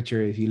the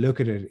furniture, if you look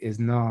at it, is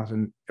not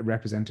a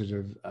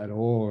representative at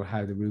all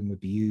how the room would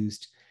be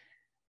used,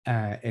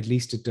 at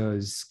least it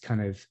does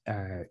kind of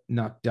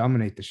not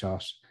dominate the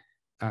shot,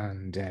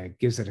 and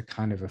gives it a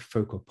kind of a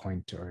focal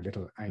point or a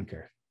little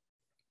anchor.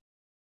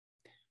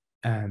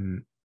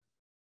 Kind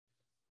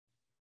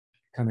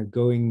of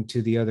going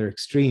to the other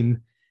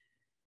extreme,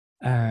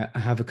 I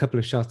have a couple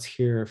of shots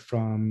here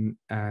from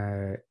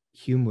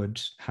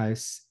Humewood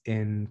House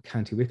in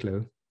County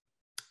Wicklow,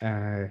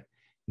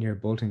 near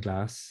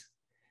Boltonglass,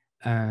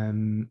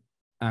 and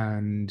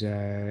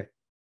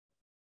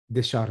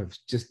this shot is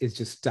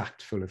just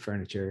stacked full of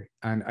furniture.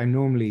 And I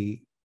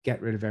normally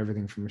get rid of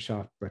everything from a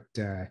shot, but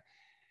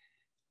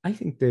I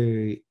think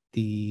the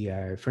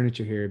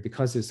furniture here,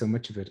 because there's so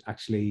much of it,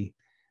 actually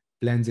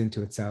blends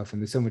into itself,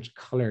 and there's so much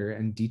color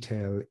and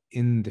detail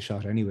in the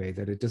shot anyway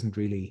that it doesn't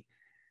really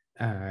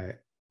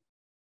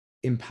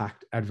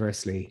impact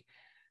adversely.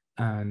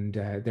 And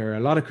there are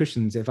a lot of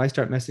cushions. If I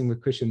start messing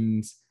with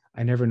cushions,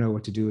 I never know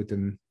what to do with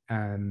them.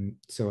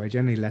 So I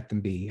generally let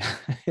them be.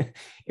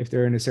 If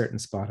they're in a certain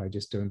spot, I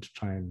just don't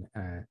try and,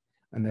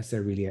 unless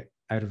they're really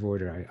out of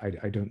order,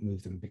 I don't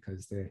move them,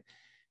 because the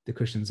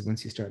cushions,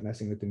 once you start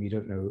messing with them, you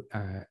don't know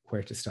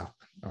where to stop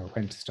or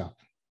when to stop.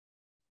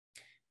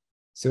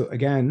 So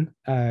again,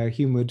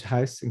 Humewood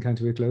House in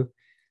County Wicklow,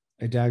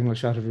 a diagonal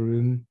shot of a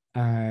room,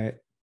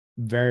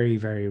 very,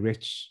 very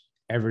rich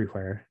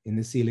everywhere, in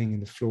the ceiling, in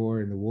the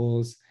floor, in the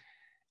walls,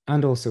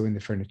 and also in the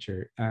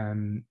furniture.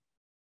 And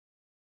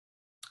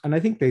I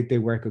think they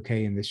work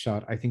okay in this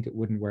shot. I think it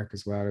wouldn't work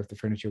as well if the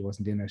furniture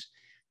wasn't in it,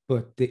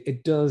 but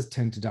it does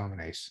tend to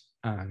dominate.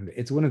 And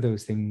it's one of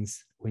those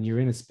things when you're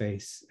in a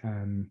space,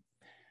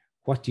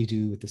 what do you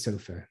do with the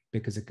sofa?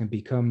 Because it can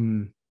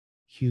become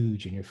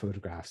huge in your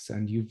photographs,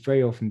 and you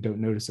very often don't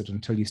notice it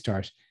until you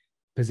start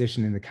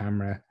positioning the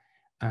camera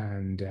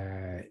and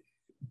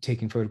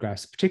taking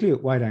photographs, particularly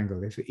at wide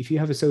angle. If you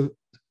have a sofa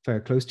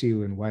close to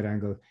you in wide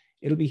angle,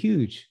 it'll be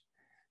huge.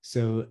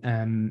 So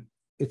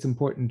it's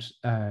important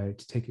to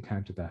take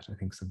account of that, I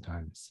think,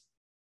 sometimes.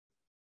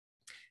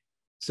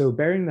 So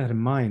bearing that in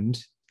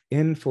mind,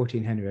 in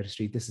 14 Henrietta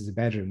Street, this is a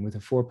bedroom with a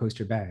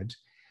 4-poster bed.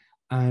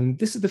 And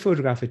this is the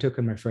photograph I took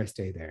on my first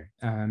day there.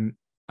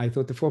 I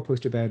thought the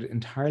 4-poster bed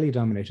entirely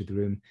dominated the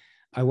room.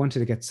 I wanted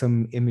to get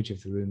some image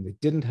of the room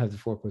that didn't have the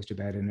 4-poster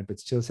bed in it, but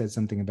still said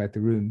something about the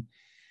room.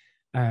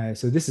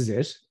 So this is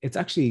it. It's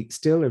actually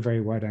still a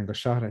very wide angle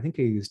shot. I think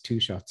I used 2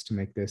 shots to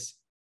make this.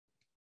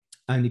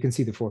 And you can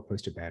see the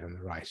 4-poster bed on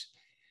the right.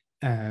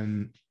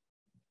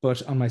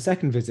 But on my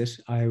second visit,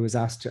 I was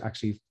asked to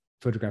actually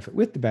photograph it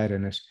with the bed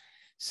in it.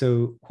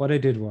 So what I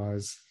did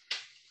was,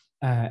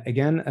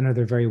 again,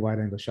 another very wide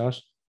angle shot.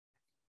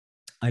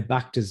 I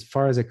backed as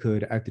far as I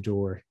could out the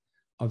door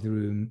of the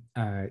room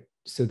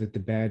so that the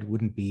bed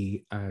wouldn't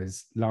be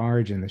as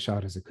large in the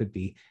shot as it could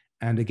be.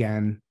 And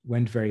again,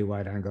 went very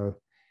wide angle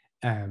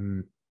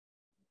and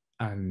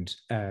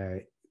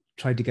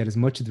tried to get as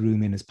much of the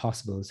room in as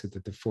possible so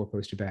that the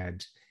 4-poster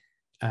bed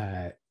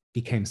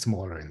became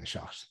smaller in the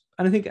shot.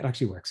 And I think it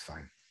actually works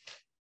fine.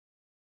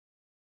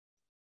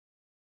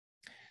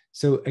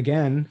 So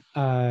again,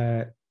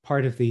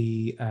 part of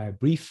the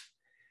brief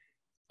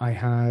I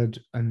had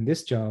on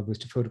this job was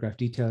to photograph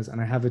details,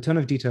 and I have a ton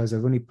of details.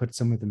 I've only put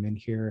some of them in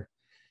here.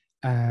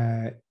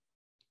 And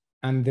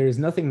there's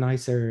nothing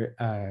nicer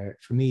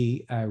for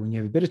me when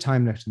you have a bit of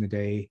time left in the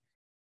day,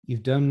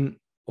 you've done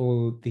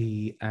all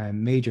the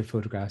major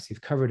photographs,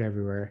 you've covered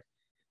everywhere,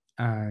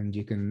 and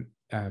you can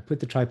put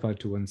the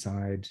tripod to one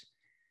side,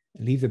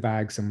 leave the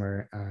bag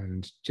somewhere,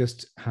 and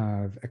just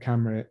have a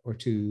camera or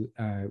two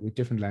with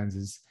different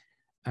lenses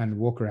and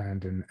walk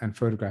around and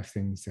photograph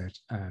things that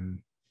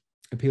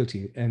appeal to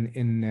you. And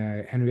in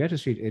Henrietta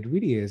Street, it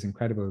really is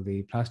incredible,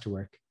 the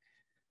plasterwork.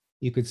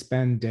 You could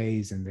spend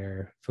days in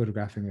there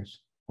photographing it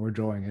or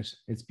drawing it.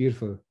 It's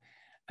beautiful.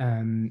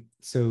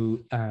 So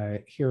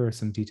here are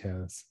some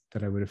details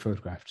that I would have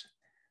photographed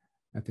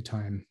at the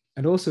time.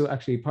 And also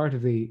actually part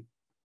of the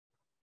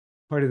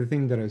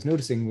thing that I was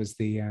noticing was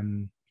the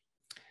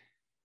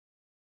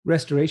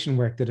restoration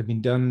work that had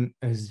been done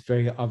is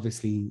very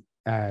obviously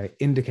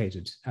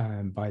indicated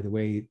by the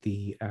way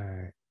the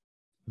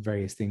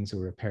various things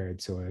were repaired.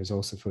 So I was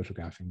also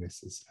photographing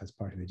this as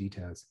part of the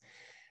details.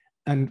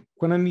 And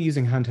when I'm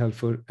using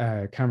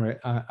handheld camera,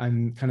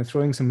 I'm kind of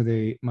throwing some of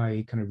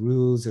my kind of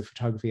rules of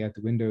photography out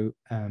the window,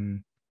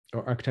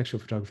 or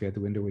architectural photography out the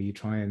window, where you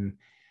try and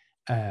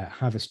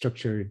have a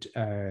structured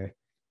a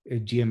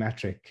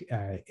geometric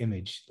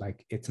image.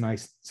 Like, it's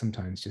nice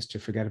sometimes just to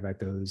forget about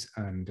those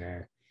and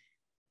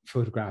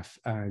photograph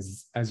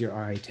as your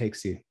eye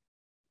takes you.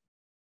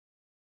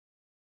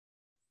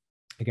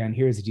 Again,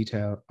 here's a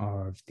detail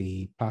of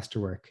the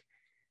plasterwork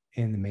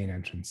in the main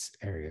entrance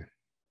area.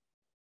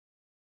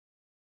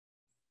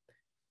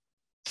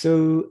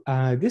 So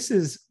this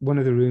is one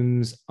of the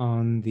rooms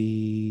on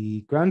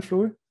the ground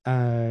floor,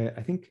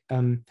 I think,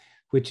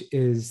 which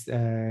is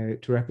to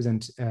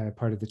represent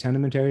part of the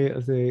tenement area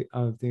of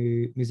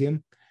the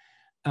museum.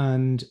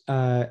 And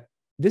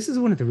this is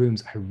one of the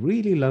rooms I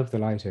really love the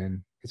light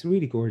in. It's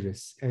really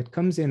gorgeous. It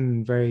comes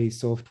in very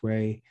soft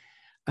way.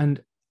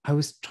 And I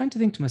was trying to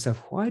think to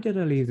myself, why did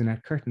I leave the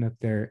net curtain up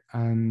there?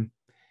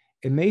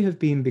 It may have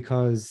been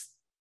because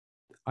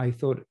I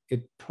thought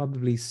it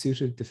probably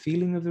suited the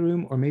feeling of the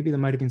room, or maybe there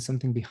might have been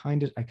something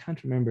behind it. I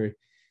can't remember,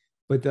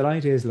 but the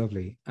light is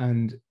lovely.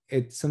 And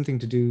it's something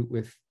to do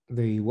with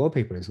the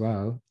wallpaper as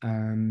well.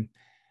 And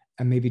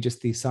maybe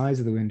just the size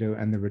of the window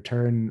and the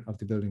return of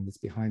the building that's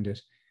behind it.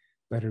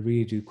 But I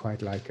really do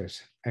quite like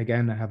it.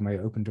 Again, I have my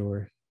open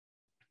door.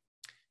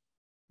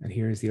 And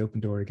here's the open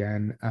door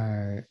again.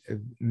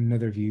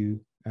 Another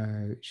view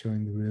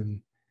showing the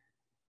room.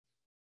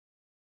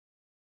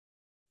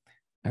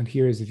 And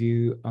here is a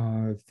view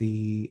of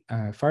the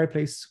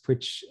fireplace,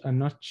 which I'm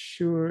not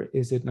sure,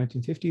 is it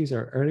 1950s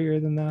or earlier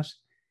than that?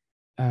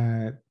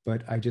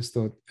 But I just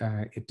thought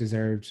it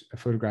deserved a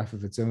photograph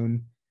of its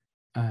own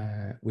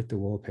with the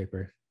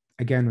wallpaper.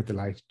 Again, with the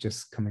light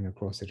just coming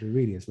across it. It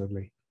really is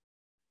lovely.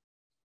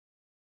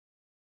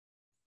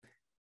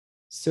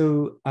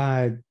 So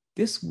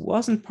this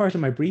wasn't part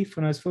of my brief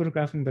when I was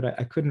photographing, but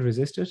I couldn't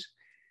resist it.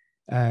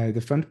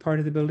 The front part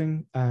of the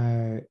building,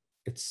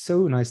 it's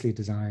so nicely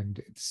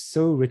designed. It's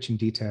so rich in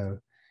detail.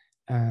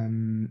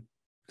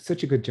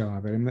 Such a good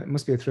job. It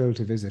must be a thrill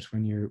to visit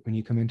when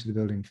you come into the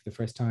building for the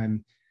first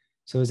time.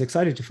 So I was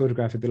excited to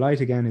photograph it. The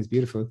light again is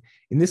beautiful.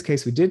 In this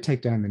case, we did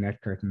take down the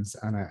net curtains,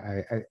 and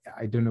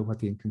I don't know what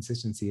the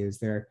inconsistency is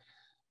there.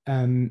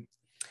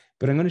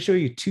 But I'm going to show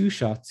you two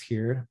shots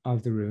here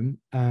of the room.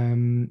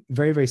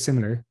 Very, very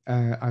similar.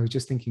 I was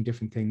just thinking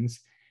different things.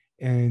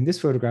 In this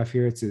photograph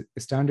here, it's a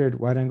standard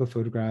wide angle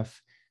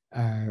photograph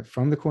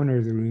from the corner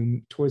of the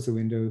room towards the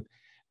window.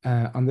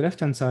 On the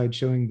left-hand side,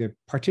 showing the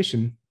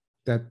partition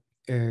that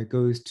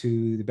goes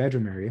to the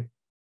bedroom area.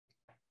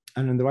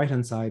 And on the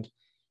right-hand side,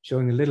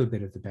 showing a little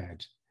bit of the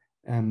bed.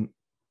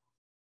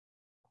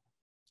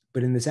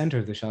 But in the center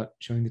of the shot,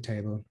 showing the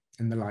table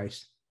and the light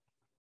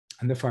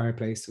and the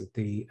fireplace with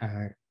the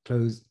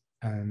clothes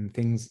and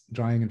things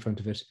drying in front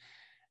of it.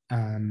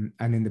 And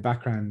in the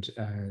background,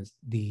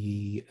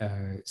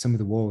 some of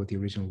the wall with the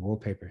original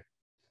wallpaper.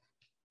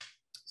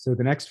 So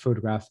the next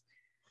photograph,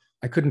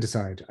 I couldn't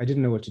decide. I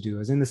didn't know what to do. I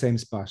was in the same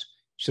spot.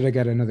 Should I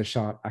get another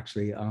shot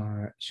actually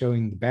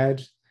showing the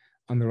bed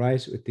on the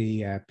right with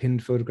the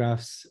pinned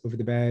photographs over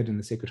the bed and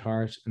the Sacred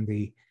Heart and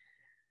the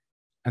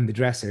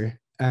dresser.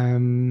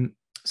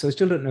 So I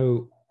still don't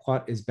know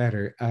what is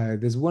better.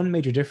 There's one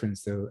major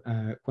difference though.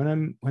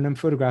 When I'm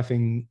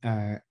photographing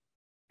a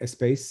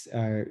space,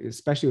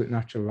 especially with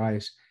natural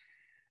light,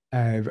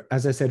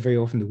 as I said, very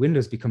often the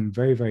windows become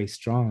very, very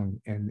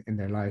strong in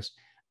their light.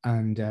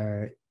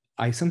 And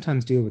I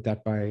sometimes deal with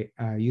that by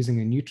using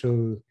a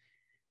neutral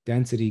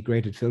density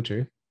graded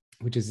filter,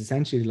 which is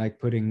essentially like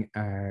putting,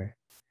 I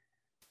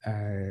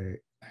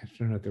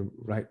don't know the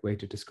right way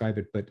to describe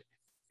it, but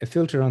a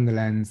filter on the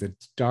lens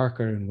that's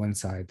darker on one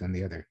side than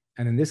the other.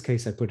 And in this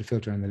case, I put a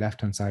filter on the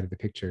left-hand side of the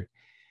picture,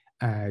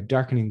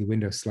 darkening the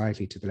window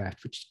slightly to the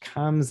left, which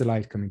calms the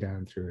light coming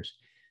down through it.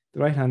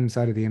 The right-hand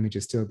side of the image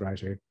is still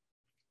brighter,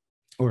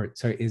 or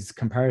sorry, is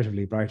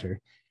comparatively brighter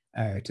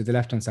to the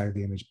left-hand side of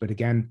the image. But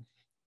again,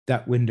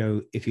 that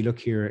window, if you look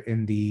here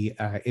in the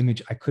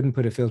image, I couldn't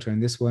put a filter in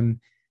this one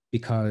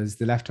because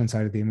the left-hand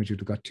side of the image would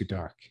have got too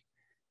dark.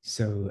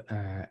 So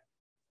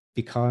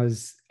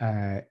because,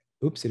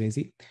 oops,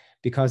 daisy,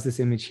 because this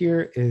image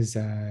here is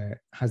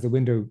has the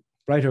window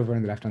right over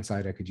on the left-hand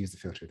side, I could use the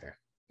filter there,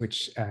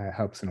 which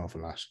helps an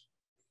awful lot.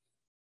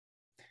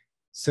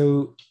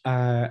 So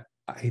I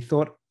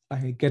thought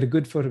I'd get a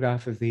good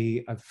photograph of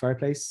the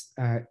fireplace.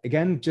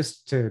 Again,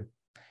 just to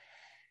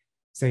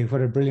say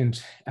what a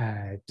brilliant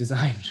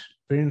designed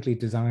brilliantly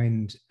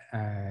designed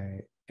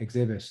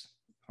exhibit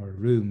or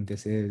room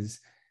this is.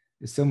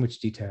 There's so much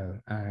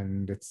detail,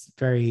 and it's a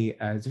very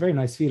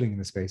nice feeling in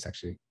the space,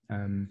 actually.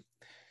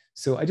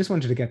 So I just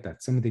wanted to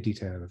get some of the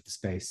detail of the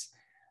space.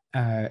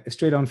 A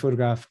straight on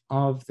photograph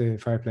of the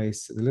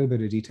fireplace, a little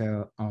bit of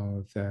detail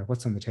of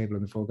what's on the table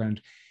in the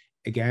foreground.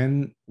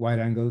 Again, wide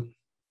angle.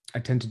 I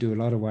tend to do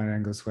a lot of wide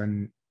angles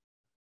when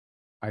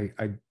I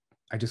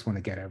just want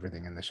to get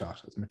everything in the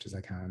shot as much as I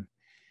can.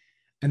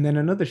 And then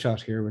another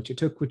shot here, which I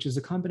took, which is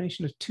a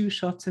combination of two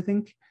shots, I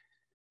think,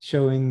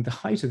 showing the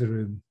height of the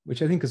room,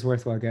 which I think is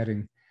worthwhile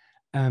getting.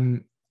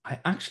 I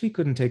actually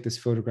couldn't take this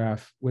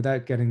photograph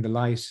without getting the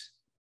light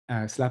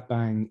slap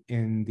bang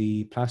in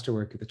the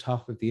plasterwork at the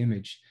top of the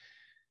image.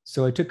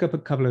 So I took up a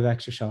couple of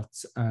extra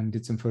shots and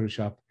did some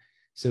Photoshop.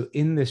 So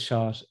in this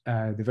shot,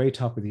 the very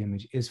top of the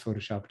image is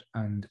Photoshopped,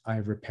 and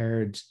I've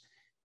repaired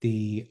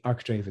the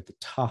architrave at the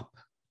top,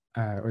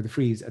 or the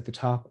frieze at the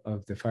top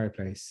of the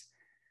fireplace,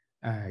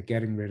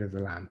 getting rid of the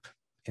lamp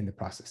in the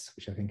process,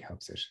 which I think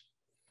helps it.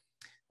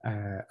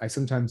 I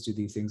sometimes do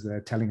these things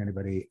without telling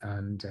anybody,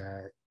 and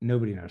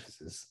nobody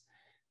notices.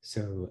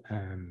 So,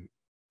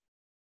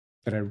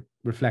 but I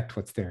reflect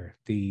what's there.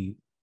 The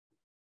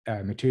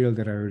material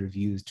that I would have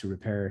used to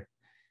repair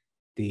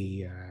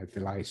the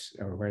light,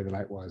 or where the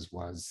light was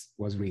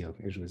real.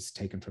 It was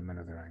taken from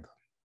another angle.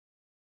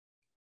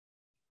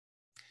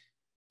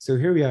 So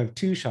here we have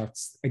two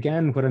shots.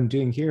 Again, what I'm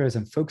doing here is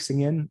I'm focusing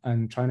in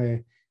and trying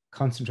to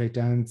concentrate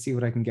down, see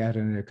what I can get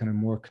in a kind of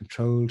more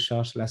controlled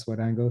shot, less wide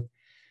angle.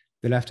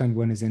 The left-hand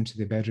one is into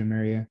the bedroom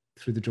area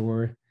through the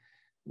door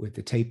with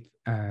the tape,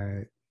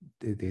 the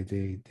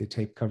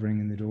tape covering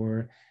in the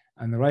door.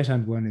 And the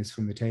right-hand one is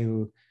from the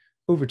table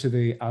over to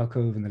the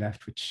alcove on the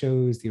left, which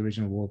shows the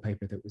original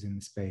wallpaper that was in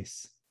the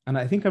space. And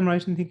I think I'm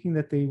right in thinking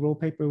that the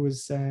wallpaper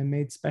was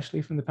made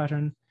specially from the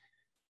pattern.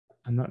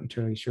 I'm not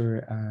entirely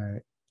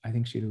sure. I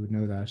think Sheila would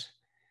know that.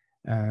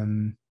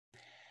 And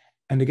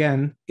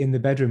again, in the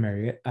bedroom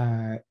area,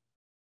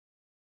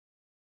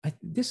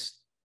 this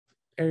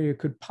area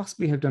could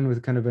possibly have done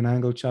with kind of an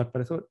angled shot,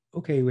 but I thought,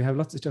 okay, we have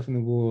lots of stuff on the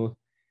wall.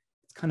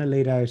 It's kind of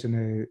laid out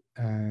in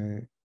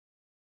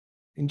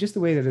just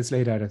the way that it's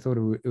laid out. I thought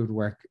it would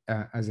work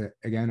as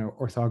again,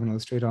 orthogonal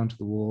straight onto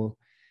the wall,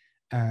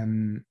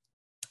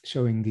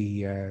 showing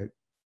the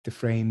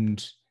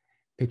framed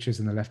pictures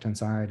on the left-hand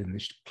side and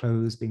the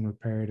clothes being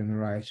repaired on the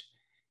right.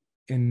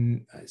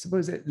 And I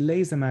suppose it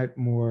lays them out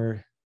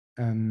more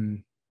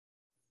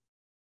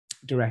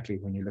directly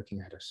when you're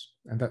looking at it.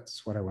 And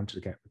that's what I wanted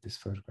to get with this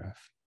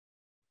photograph.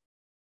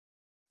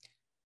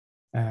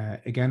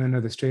 Again,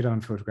 another straight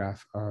on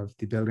photograph of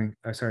the building,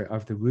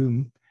 of the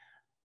room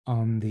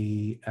on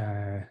the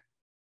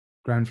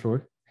ground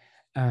floor,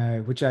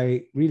 which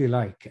I really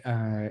like.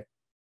 And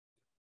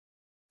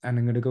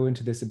I'm going to go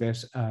into this a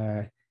bit,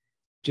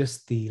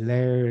 just the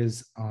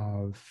layers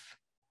of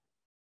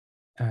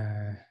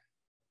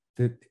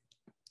the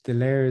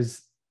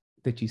layers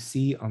that you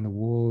see on the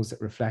walls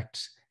that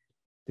reflect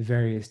the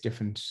various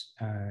different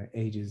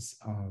ages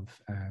of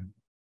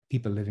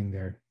people living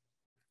there.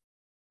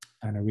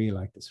 And I really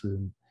like this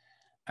room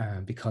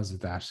because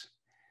of that.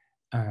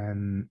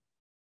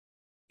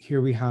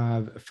 Here we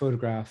have a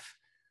photograph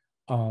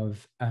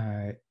of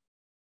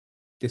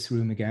this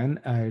room again,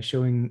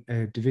 showing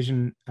a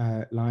division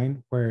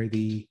line where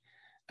the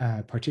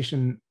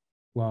partition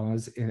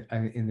was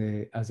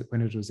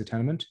when it was a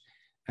tenement.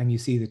 And you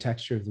see the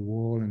texture of the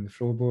wall and the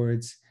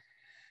floorboards.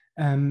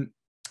 And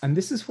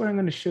this is where I'm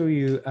going to show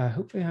you,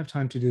 hopefully I have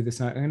time to do this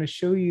now. I'm going to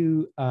show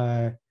you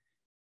the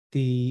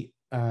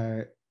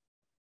way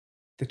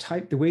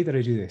that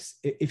I do this.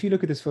 If you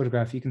look at this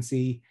photograph, you can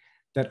see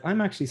that I'm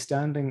actually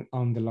standing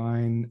on the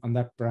line, on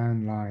that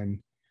brown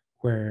line,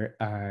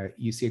 where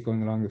you see it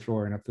going along the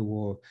floor and up the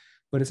wall,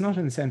 but it's not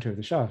in the center of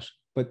the shot,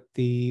 but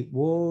the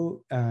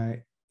wall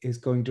is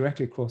going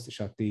directly across the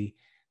shot. The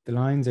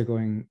lines are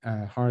going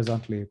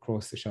horizontally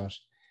across the shot.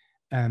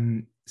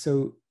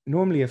 So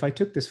normally if I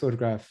took this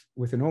photograph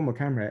with a normal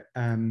camera,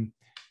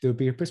 there would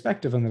be a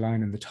perspective on the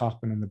line on the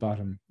top and on the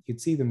bottom.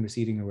 You'd see them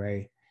receding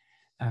away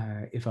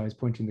if I was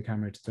pointing the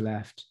camera to the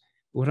left.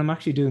 What I'm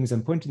actually doing is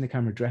I'm pointing the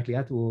camera directly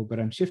at the wall, but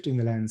I'm shifting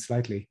the lens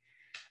slightly.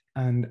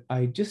 And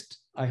I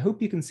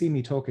hope you can see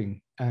me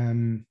talking.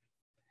 Do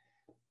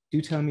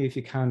tell me if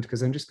you can't,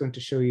 because I'm just going to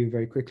show you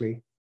very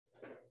quickly.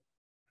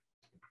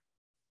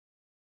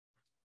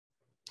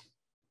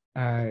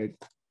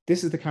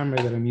 This is the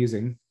camera that I'm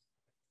using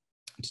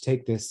to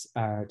take this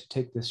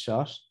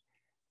shot.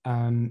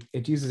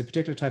 It uses a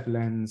particular type of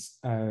lens,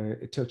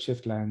 a tilt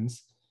shift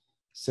lens.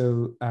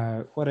 So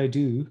what I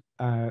do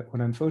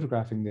when I'm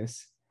photographing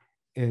this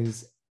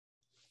is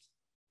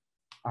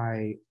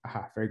very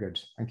good,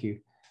 thank you.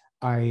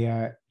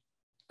 I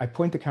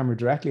point the camera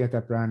directly at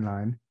that brown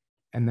line,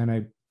 and then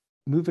I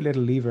move a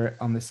little lever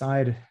on the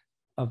side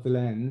of the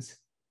lens,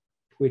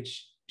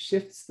 which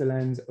shifts the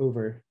lens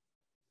over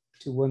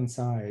to one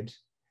side.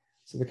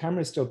 So the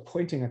camera is still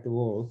pointing at the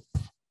wall,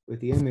 but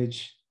the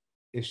image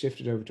is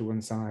shifted over to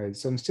one side.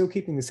 So I'm still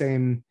keeping the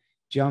same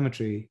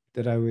geometry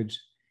that I would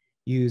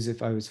use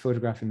if I was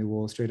photographing the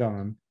wall straight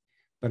on,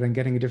 but I'm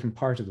getting a different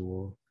part of the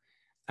wall.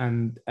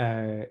 And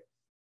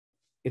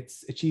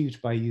it's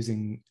achieved by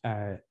using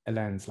a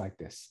lens like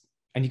this.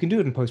 And you can do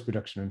it in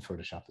post-production in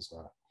Photoshop as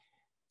well.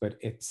 But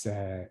it's,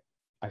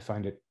 I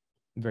find it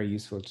very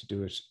useful to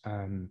do it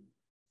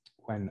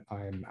when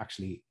I'm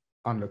actually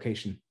on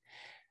location.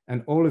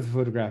 And all of the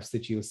photographs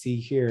that you'll see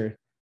here,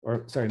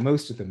 or sorry,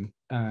 most of them,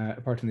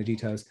 apart from the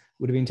details,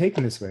 would have been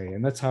taken this way.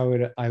 And that's how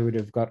I would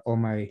have got all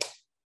my,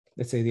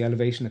 let's say the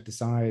elevation at the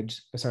side,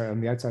 sorry,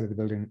 on the outside of the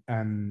building,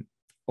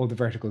 all the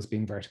verticals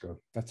being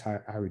vertical. That's how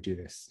I would do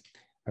this.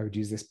 I would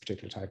use this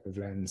particular type of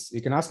lens.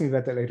 You can ask me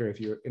about that later if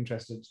you're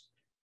interested.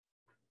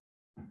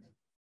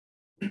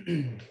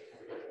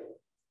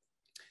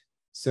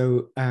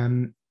 So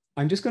I'm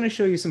just going to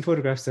show you some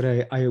photographs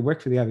that I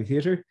work for the Abbey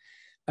Theatre.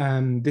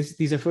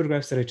 These are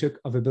photographs that I took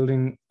of a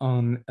building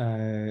on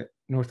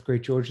North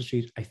Great Georgian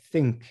Street, I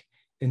think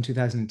in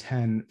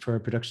 2010 for a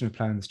production of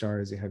Plough in the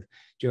Stars. You have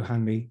Joe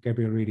Hanley,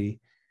 Gabriel Reedy,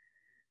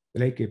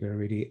 the late Gabriel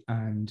Reedy,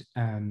 and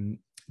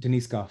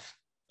Denise Goff.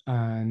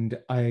 And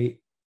I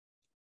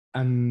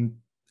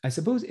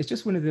suppose it's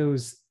just one of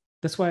those,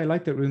 that's why I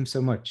like that room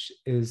so much,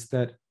 is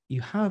that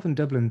you have in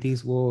Dublin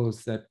these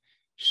walls that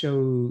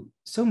show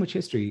so much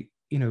history,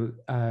 you know,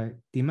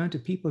 the amount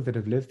of people that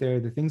have lived there,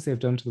 the things they've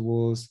done to the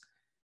walls,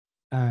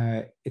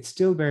 they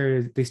still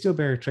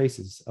bear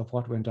traces of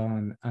what went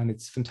on, and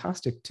it's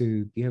fantastic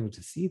to be able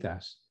to see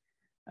that.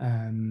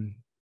 And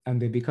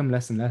they become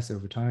less and less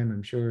over time,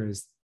 I'm sure,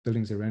 as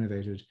buildings are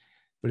renovated,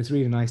 but it's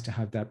really nice to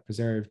have that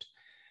preserved.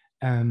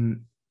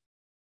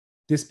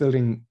 This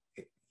building,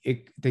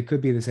 they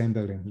could be the same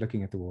building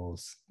looking at the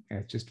walls.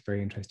 It's just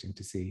very interesting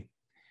to see.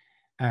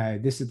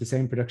 This is the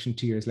same production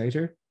 2 years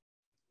later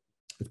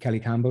with Kelly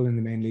Campbell in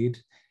the main lead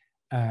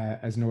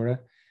as Nora.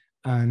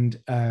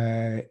 And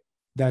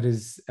that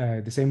is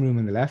the same room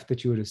on the left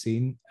that you would have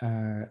seen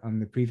on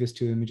the previous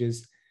two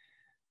images,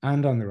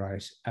 and on the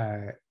right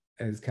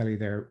as Kelly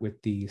there with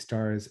the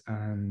stars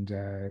and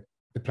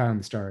the Plough and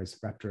the Stars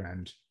wrapped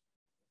around.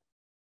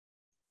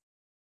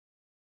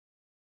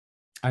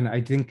 And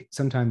I think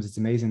sometimes it's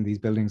amazing these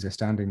buildings are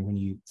standing when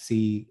you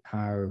see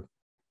how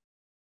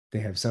they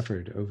have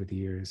suffered over the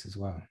years as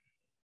well.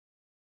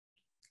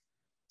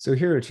 So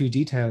here are two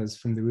details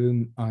from the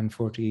room on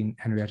 14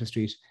 Henrietta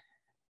Street.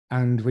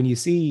 And when you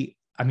see,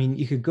 I mean,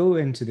 you could go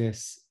into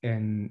this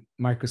in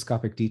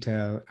microscopic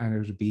detail and it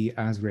would be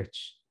as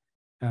rich.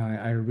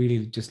 I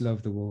really just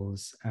love the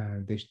walls.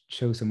 They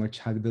show so much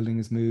how the building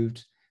has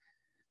moved,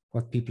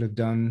 what people have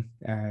done,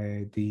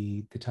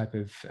 the type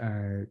of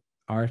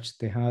art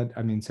they had.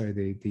 I mean, sorry,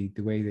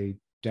 the way they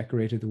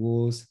decorated the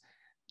walls,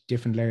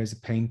 different layers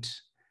of paint,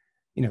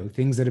 you know,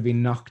 things that have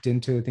been knocked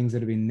into, things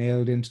that have been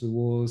nailed into the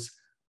walls,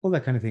 all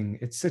that kind of thing.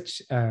 It's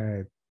such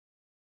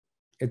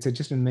it's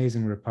just an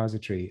amazing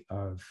repository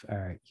of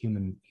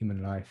human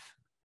life.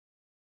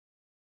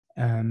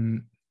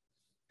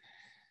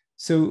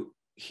 So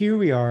here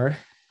we are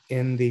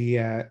in the,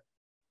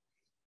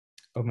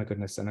 oh my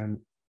goodness, and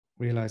I'm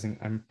realizing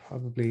I'm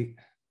probably,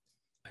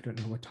 I don't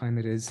know what time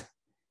it is.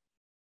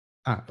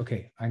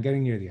 Okay, I'm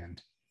getting near the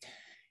end.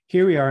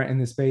 Here we are in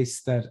the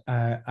space that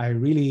I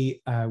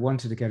really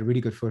wanted to get a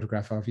really good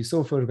photograph of. You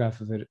saw a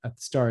photograph of it at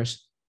the start.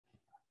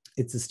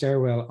 It's a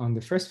stairwell on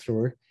the first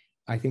floor,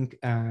 I think,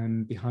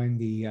 behind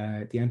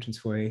the entrance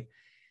foyer.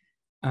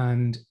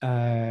 And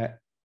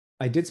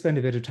I did spend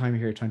a bit of time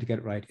here trying to get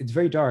it right. It's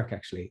very dark,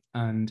 actually.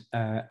 And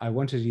I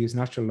wanted to use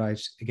natural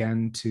light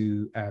again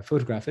to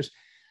photograph it.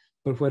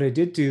 But what I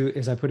did do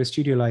is I put a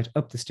studio light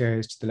up the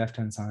stairs to the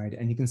left-hand side.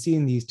 And you can see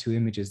in these two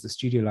images, the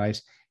studio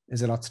light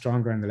is a lot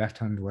stronger on the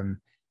left-hand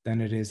one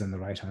than it is on the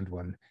right-hand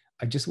one.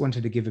 I just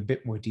wanted to give a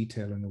bit more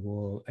detail on the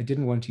wall. I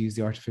didn't want to use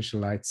the artificial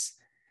lights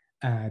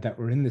that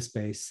were in the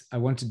space. I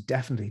wanted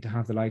definitely to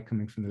have the light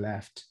coming from the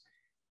left.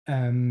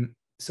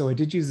 So I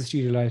did use the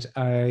studio light.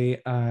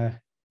 I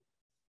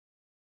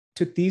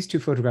took these two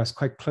photographs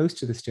quite close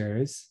to the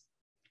stairs,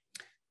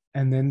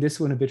 and then this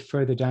one a bit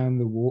further down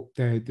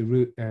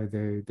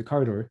the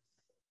corridor.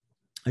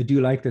 I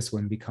do like this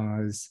one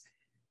because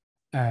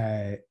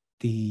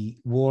the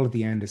wall at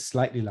the end is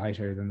slightly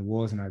lighter than the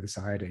walls on either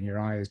side, and your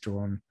eye is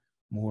drawn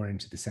more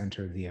into the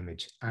center of the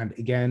image. And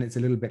again, it's a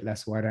little bit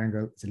less wide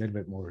angle. It's a little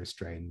bit more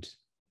restrained.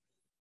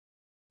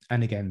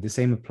 And again, the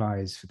same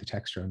applies for the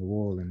texture on the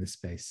wall in this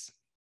space.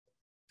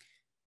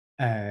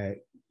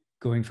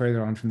 Going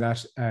further on from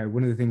that,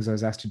 one of the things I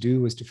was asked to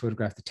do was to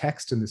photograph the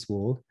text on this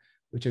wall,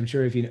 which I'm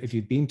sure if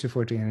you've been to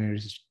 14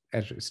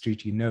 Henrietta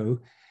Street, you know,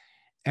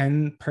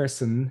 en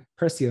person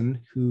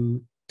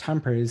who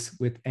tampers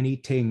with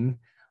anything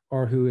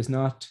or who is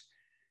not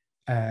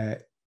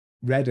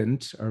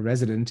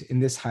resident in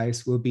this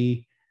house will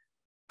be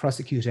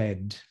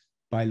prosecuted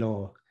by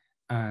law.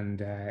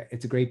 And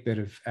it's a great bit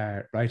of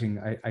writing.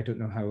 I don't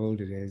know how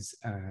old it is,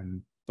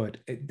 but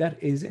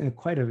that is in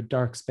quite a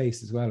dark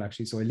space as well,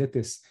 actually. So I lit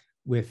this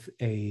with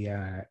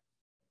the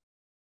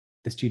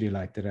studio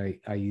light that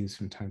I use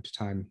from time to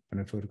time when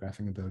I'm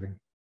photographing a building.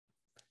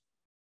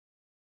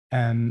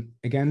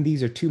 Again,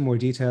 these are two more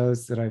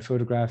details that I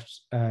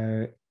photographed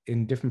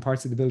in different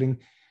parts of the building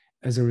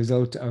as a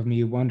result of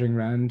me wandering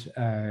around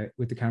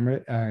with the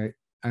camera.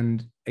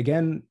 And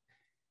again,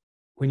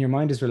 when your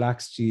mind is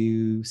relaxed,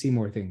 you see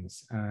more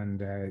things.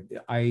 And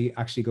I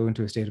actually go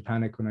into a state of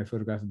panic when I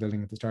photograph a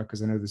building at the start,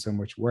 because I know there's so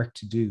much work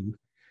to do.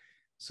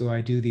 So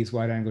I do these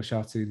wide angle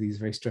shots, or these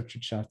very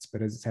structured shots.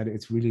 But as I said,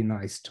 it's really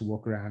nice to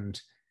walk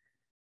around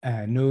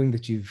knowing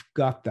that you've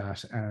got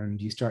that,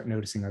 and you start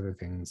noticing other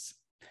things.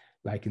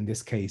 Like in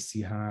this case,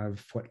 you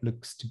have what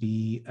looks to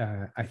be,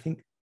 I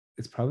think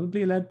it's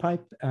probably a lead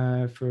pipe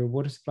for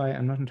water supply.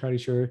 I'm not entirely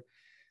sure.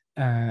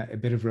 A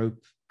bit of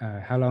rope.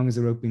 How long has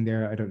the rope been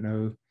there? I don't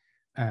know.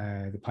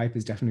 The pipe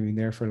has definitely been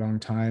there for a long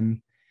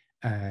time.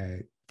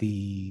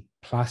 The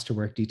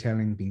plasterwork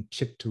detailing being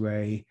chipped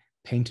away,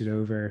 painted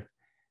over.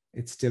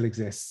 It still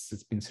exists.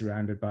 It's been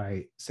surrounded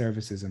by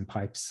services and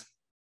pipes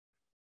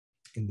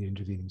in the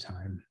intervening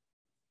time.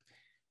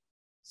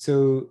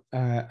 So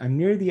I'm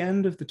near the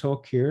end of the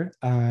talk here.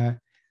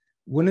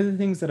 One of the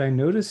things that I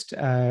noticed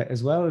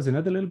as well is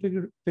another little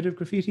bit of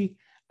graffiti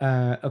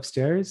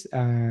upstairs.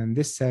 And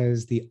this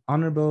says the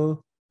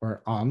Honorable,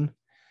 or on,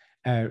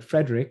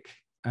 Frederick.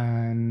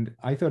 And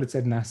I thought it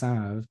said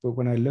Nassau, but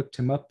when I looked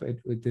him up,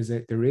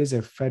 there is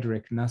a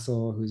Frederick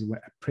Nassau who's a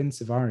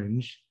Prince of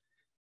Orange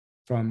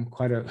from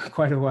quite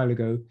a while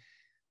ago.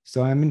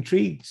 So I'm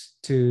intrigued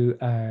to,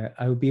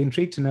 I would be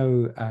intrigued to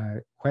know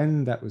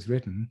when that was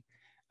written,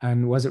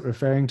 and was it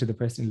referring to the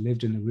person who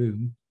lived in the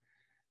room,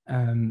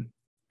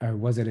 or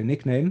was it a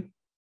nickname,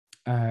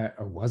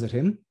 or was it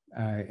him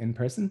in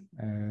person?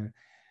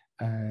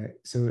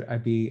 So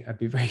I'd be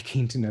very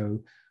keen to know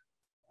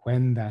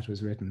when that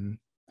was written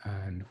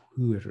and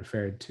who it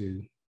referred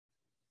to.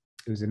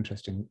 It was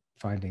interesting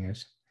finding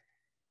it.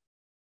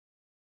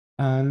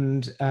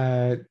 And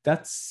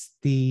that's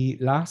the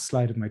last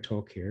slide of my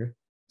talk here.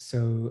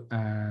 So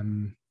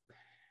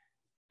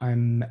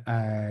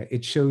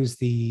it shows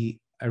the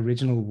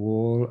original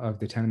wall of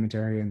the tenement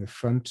area in the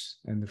front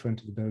of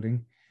the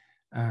building.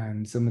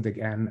 And some of the,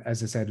 again,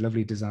 as I said,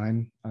 lovely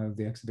design of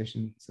the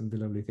exhibition, some of the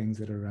lovely things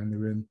that are around the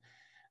room.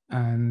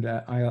 And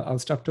I'll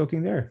stop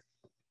talking there.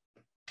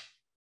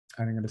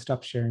 And I'm going to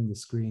stop sharing the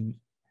screen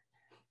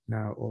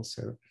now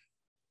also.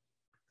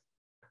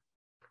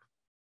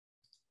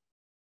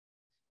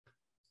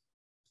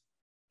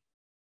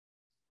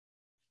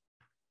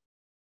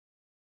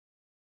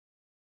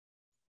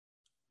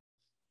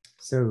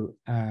 So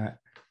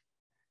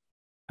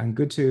I'm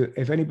good to,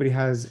 if anybody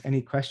has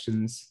any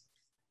questions.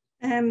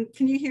 Can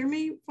you hear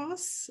me,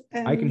 Ros?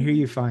 I can hear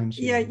you fine,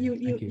 Sheila. Yeah, you.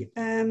 You.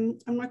 I'm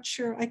not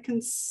sure I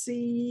can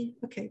see.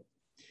 Okay,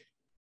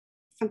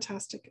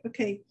 fantastic.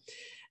 Okay,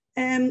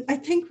 I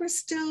think we're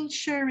still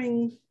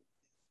sharing.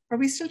 Are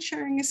we still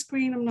sharing a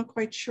screen? I'm not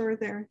quite sure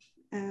there.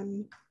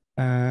 No.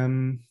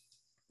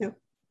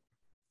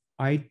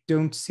 I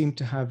don't seem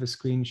to have a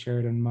screen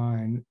shared on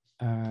mine.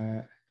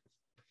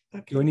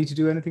 Okay. Do I need to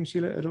do anything,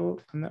 Sheila, at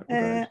all in that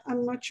regard?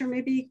 I'm not sure.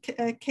 Maybe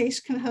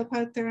Kate can help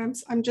out there.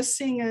 I'm just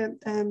seeing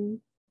there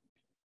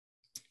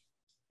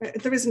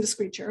isn't a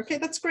screen share. Okay,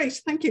 that's great.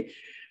 Thank you.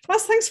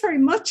 Ross, thanks very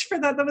much for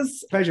that. That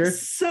was pleasure.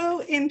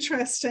 So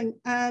interesting.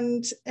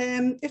 And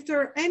if there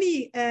are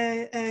any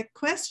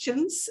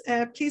questions,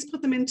 please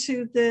put them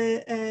into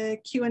the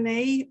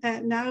Q&A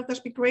now.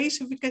 That'd be great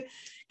if we could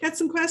get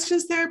some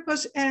questions there.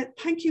 But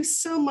thank you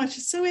so much.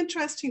 It's so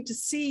interesting to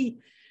see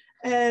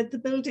the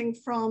building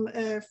from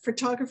a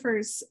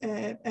photographer's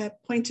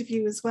point of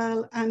view as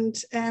well. And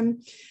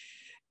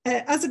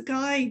as a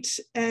guide,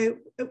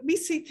 we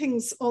see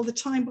things all the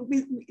time, but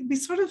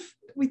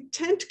we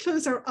tend to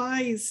close our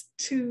eyes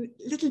to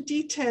little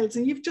details,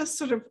 and you've just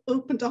sort of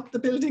opened up the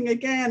building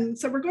again.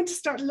 So we're going to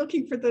start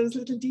looking for those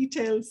little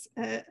details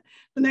the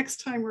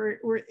next time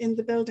we're in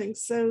the building.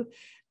 So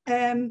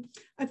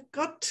I've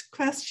got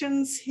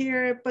questions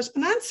here, but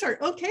an answer,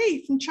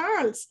 okay, from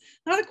Charles.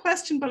 Not a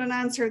question, but an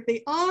answer.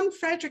 The On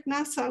Frederick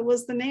Nassau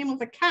was the name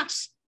of a cat.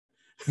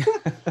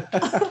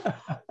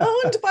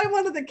 Owned by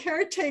one of the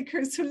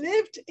caretakers who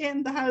lived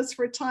in the house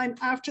for a time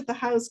after the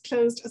house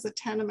closed as a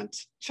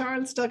tenement.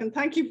 Charles Duggan.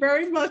 Thank you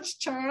very much,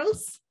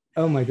 Charles.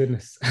 Oh my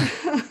goodness.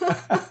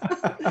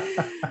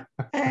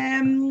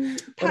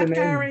 Pat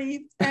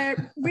Gary,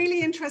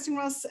 really interesting,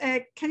 Ross.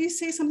 Can you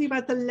say something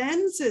about the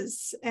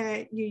lenses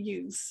you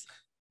use?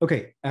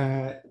 Okay.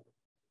 I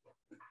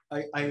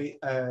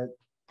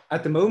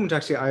at the moment,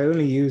 actually, I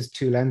only use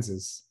 2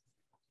 lenses.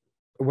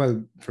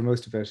 Well, for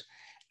most of it.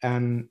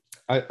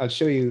 I'll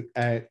show you.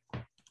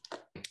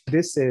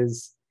 This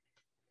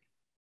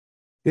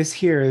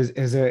here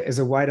is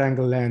a wide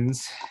angle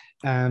lens.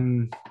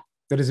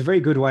 That is a very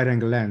good wide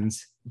angle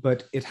lens,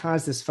 but it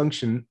has this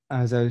function,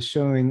 as I was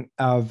showing,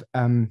 of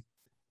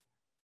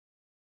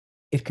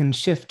it can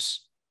shift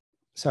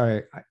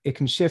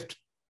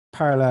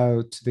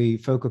parallel to the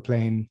focal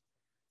plane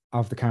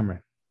of the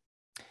camera.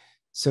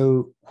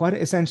 So what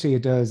essentially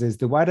it does is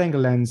the wide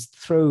angle lens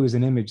throws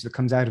an image that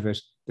comes out of it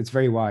that's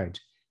very wide,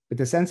 but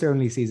the sensor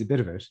only sees a bit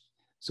of it.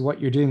 So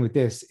what you're doing with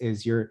this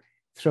is you're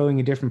throwing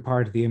a different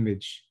part of the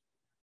image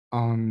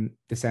on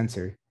the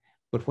sensor.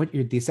 But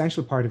the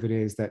essential part of it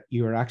is that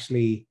you are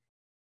actually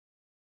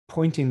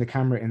pointing the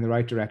camera in the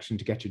right direction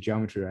to get your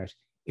geometry right.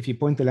 If you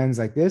point the lens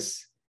like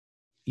this,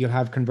 you'll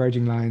have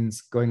converging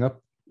lines going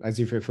up as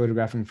if you're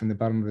photographing from the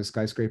bottom of a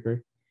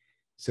skyscraper.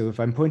 So if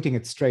I'm pointing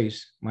it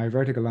straight, my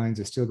vertical lines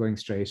are still going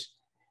straight.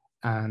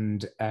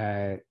 And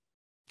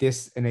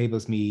this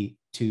enables me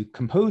to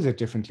compose it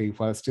differently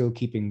while still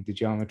keeping the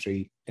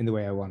geometry in the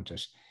way I want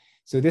it.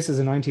 So this is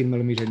a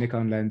 19mm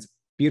Nikon lens,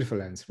 beautiful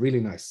lens, really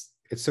nice.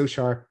 It's so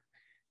sharp,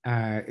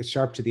 it's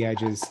sharp to the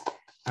edges,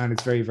 and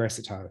it's very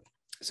versatile.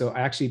 So I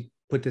actually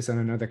put this on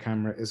another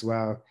camera as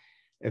well,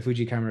 a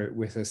Fuji camera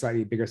with a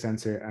slightly bigger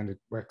sensor, and it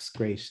works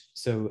great.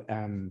 So,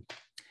 and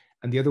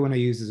the other one I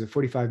use is a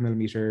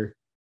 45mm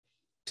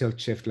tilt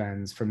shift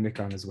lens from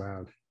Nikon as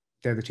well.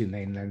 They're the two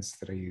main lenses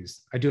that I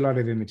use. I do a lot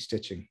of image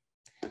stitching.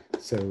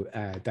 So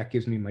that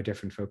gives me my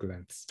different focal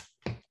lengths.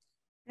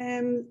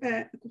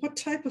 What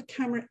type of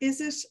camera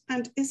is it?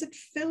 And is it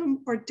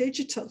film or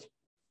digital?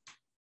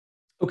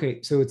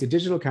 Okay, so it's a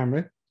digital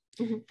camera.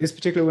 Mm-hmm. This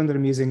particular one that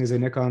I'm using is a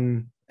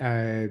Nikon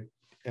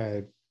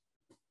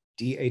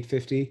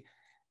D850.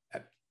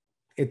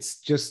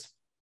 It's just,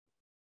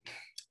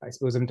 I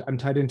suppose I'm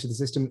tied into the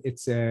system.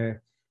 It's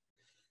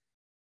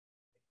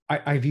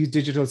I've used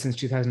digital since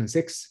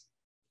 2006.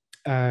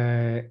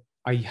 I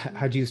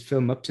had used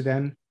film up to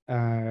then.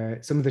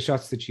 Some of the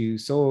shots that you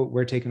saw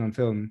were taken on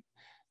film.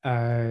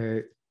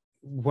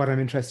 What I'm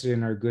interested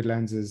in are good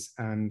lenses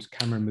and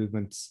camera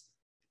movements.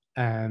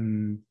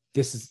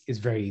 This is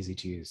very easy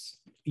to use.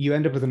 You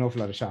end up with an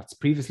awful lot of shots.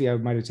 Previously, I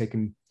might have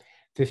taken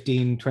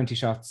 15, 20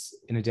 shots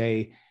in a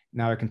day.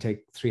 Now I can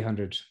take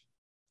 300.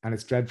 And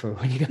it's dreadful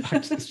when you get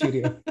back to the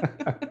studio.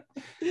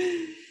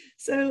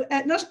 So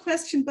not a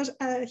question, but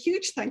a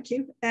huge thank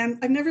you.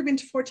 I've never been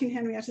to 14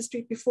 Henrietta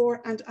Street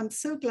before, and I'm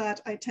so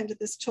glad I attended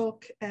this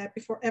talk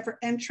before ever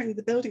entering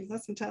the building.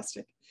 That's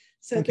fantastic.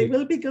 So they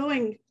will be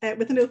going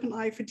with an open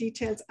eye for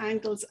details,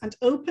 angles, and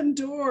open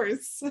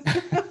doors. You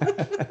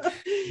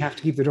have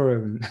to keep the door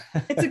open.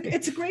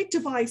 It's a great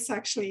device,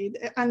 actually.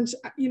 And,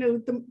 you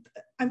know,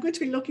 I'm going to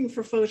be looking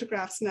for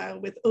photographs now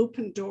with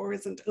open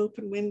doors and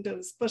open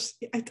windows. But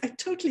I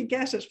totally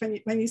get it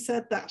when you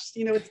said that.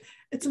 You know,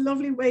 it's a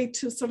lovely way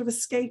to sort of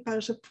escape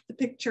out of the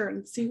picture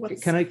and see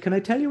what's... Can I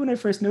tell you when I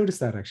first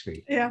noticed that,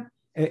 actually? Yeah.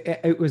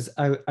 It was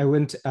I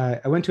went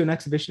to an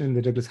exhibition in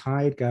the Douglas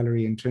Hyde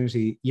Gallery in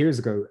Trinity years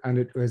ago, and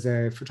it was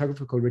a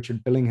photographer called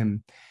Richard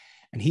Billingham,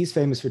 and he's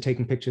famous for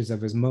taking pictures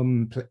of his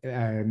mum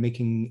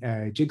making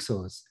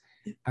jigsaws,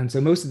 and so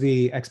most of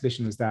the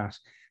exhibition was that.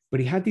 But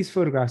he had these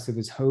photographs of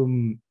his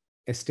home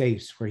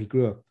estate where he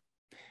grew up,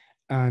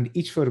 and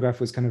each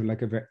photograph was kind of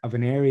like of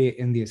an area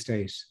in the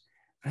estate.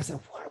 And I said,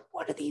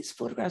 what are these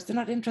photographs? They're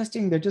not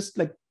interesting. They're just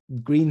like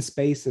green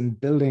space and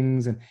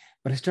buildings.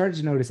 But I started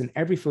to notice in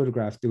every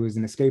photograph, there was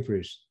an escape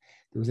route.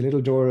 There was a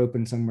little door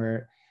open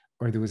somewhere,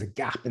 or there was a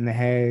gap in the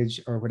hedge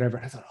or whatever.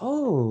 And I thought,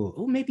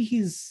 oh, maybe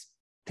he's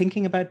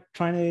thinking about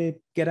trying to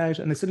get out.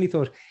 And I suddenly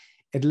thought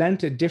it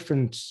lent a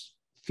different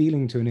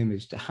feeling to an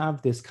image to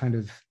have this kind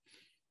of,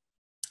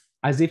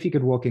 as if you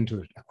could walk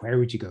into it. Like, where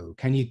would you go?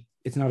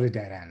 It's not a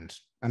dead end.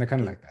 And I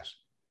kind of like that.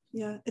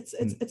 Yeah, it's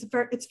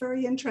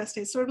very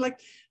interesting. It's sort of like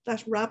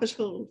that rabbit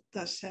hole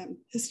that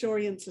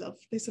historians love.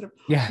 They sort of,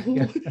 yeah.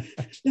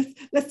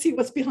 let's see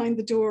what's behind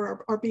the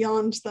door or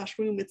beyond that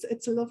room.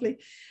 It's a lovely,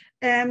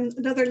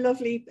 another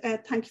lovely.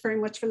 Thank you very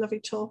much for a lovely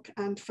talk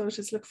and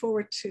photos. Look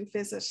forward to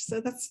visit.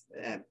 So that's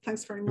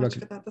thanks very much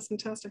for that. That's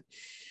fantastic.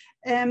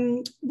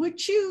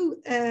 Would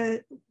you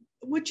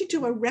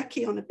do a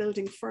recce on a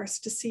building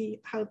first to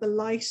see how the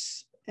light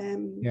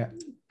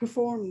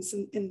performs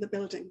in the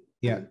building?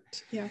 Yeah. And,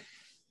 yeah.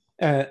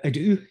 I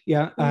do,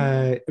 yeah.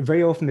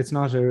 Very often it's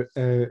not a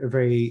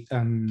very,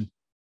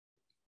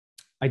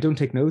 I don't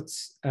take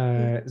notes.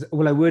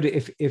 Well, I would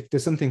if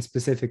there's something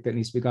specific that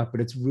needs to be got,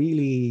 but it's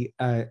really,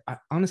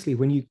 honestly,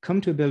 when you come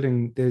to a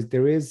building,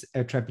 there is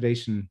a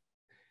trepidation.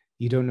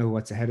 You don't know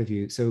what's ahead of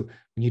you. So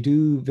when you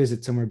do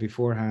visit somewhere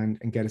beforehand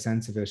and get a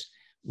sense of it,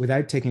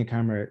 without taking a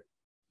camera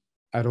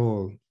at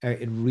all,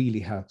 it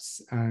really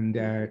helps. And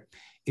it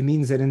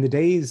means that in the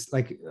days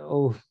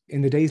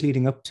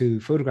leading up to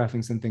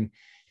photographing something,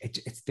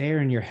 it's there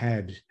in your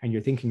head and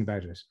you're thinking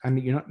about it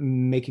and you're not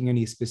making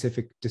any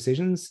specific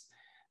decisions,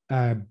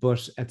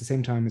 but at the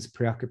same time it's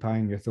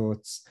preoccupying your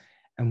thoughts.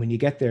 And when you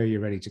get there, you're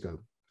ready to go.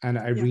 And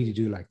I really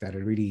do like that.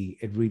 It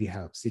really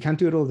helps. You can't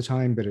do it all the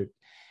time, but it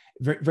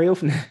very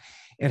often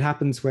it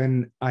happens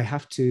when I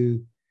have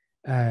to,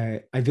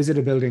 I visit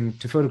a building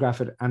to photograph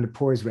it and it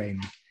pours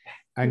rain.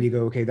 And you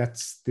go, okay,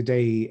 that's the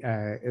day,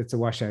 it's a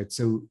washout.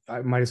 So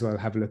I might as well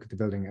have a look at the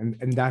building.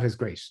 And that is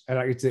great.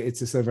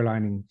 It's a silver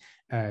lining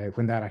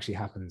when that actually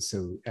happens.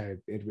 So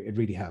it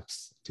really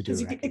helps to do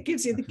it. It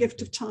gives you the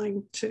gift of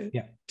time to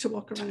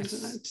walk around and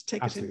to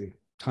take it in.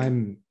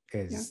 Time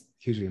is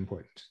hugely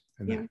important.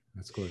 And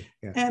that's good.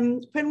 Yeah.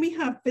 When we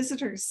have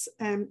visitors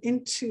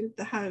into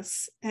the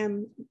house,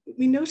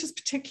 we notice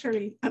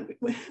particularly,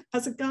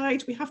 as a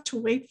guide, we have to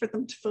wait for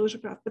them to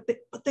photograph, but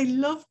they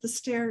love the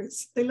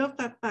stairs. They love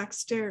that back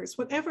stairs,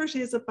 whatever it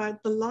is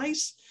about the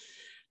light,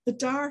 the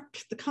dark,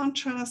 the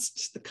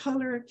contrast, the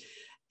color.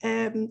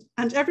 And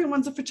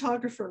everyone's a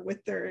photographer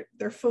with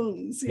their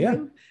phones, you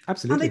know?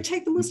 Absolutely. And they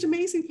take the most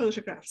amazing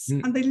photographs,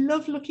 and they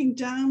love looking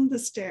down the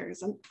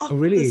stairs and up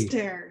the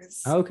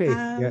stairs. Okay.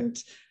 And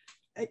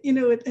you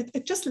know,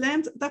 it just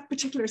lends that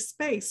particular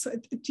space. So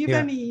do you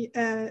have any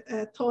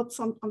thoughts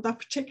on that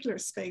particular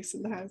space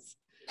in the house?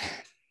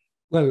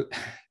 Well,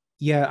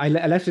 yeah, I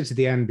left it to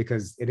the end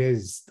because it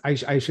is, I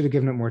should have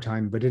given it more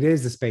time, but it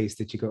is the space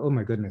that you go, oh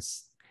my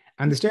goodness.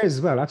 And the stairs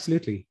as well,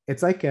 absolutely.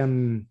 It's like,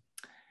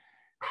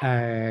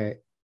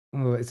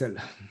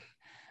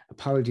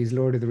 apologies,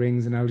 Lord of the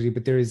Rings analogy,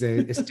 but there is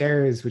a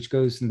stairs which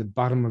goes from the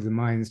bottom of the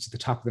mines to the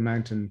top of the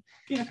mountain.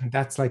 Yeah. And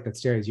that's like that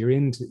stairs.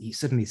 You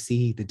suddenly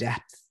see the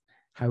depth,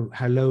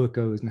 how low it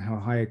goes and how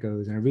high it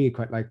goes. And I really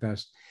quite like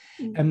that.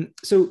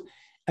 So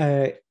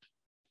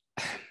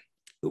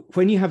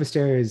when you have a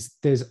stairs,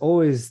 there's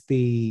always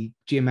the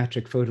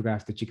geometric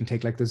photograph that you can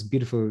take, like those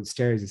beautiful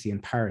stairs you see in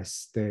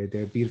Paris,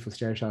 the beautiful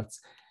stair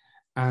shots.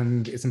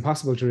 And it's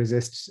impossible to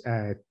resist,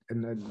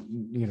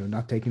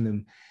 not taking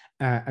them.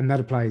 And that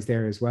applies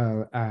there as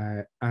well.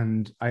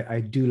 And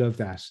I do love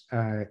that.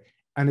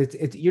 And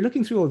you're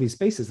looking through all these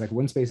spaces, like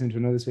one space into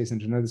another space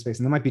into another space,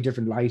 and there might be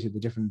different light at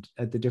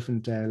the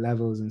different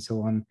levels and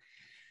so on.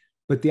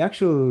 But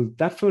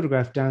that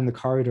photograph down the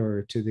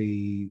corridor to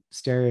the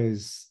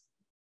stairs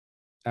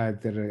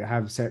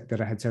that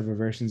I had several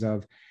versions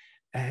of,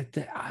 I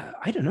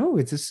don't know,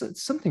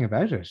 it's something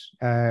about it.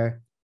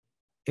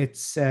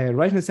 It's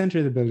right in the center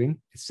of the building.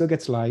 It still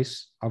gets light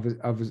of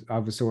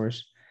a sort.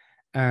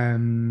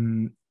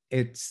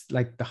 It's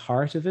like the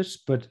heart of it,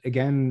 but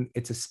again,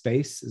 it's a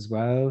space as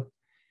well.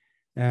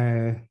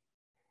 I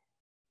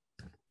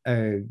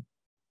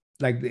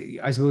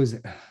suppose,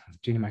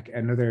 Jeannie Mac,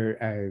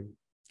 another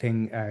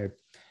thing,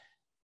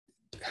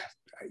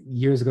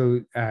 years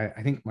ago,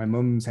 I think my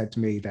mum said to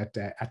me that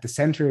at the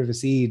center of a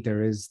seed,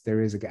 there is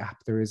a gap,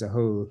 there is a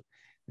hole,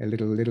 a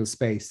little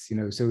space, you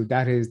know, so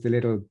that is the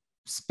little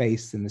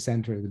space in the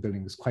center of the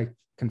building. Is quite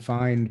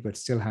confined, but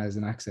still has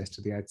an access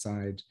to the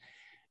outside.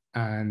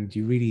 And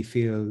you really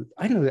feel,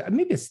 I don't know,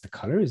 maybe it's the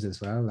colors as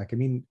well. Like, I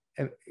mean,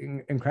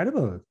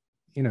 incredible,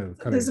 you know,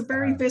 colors. There's a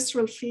very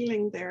visceral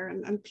feeling there,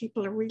 and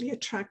people are really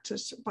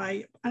attracted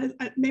by, and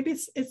maybe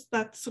it's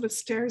that sort of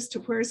stairs to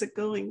where's it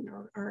going,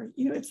 or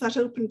you know, it's that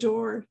open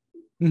door.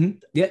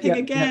 It's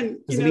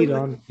a lead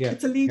on.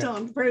 It's a lead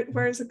on.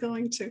 Where is it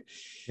going to?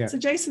 Yeah. So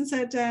Jason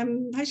said,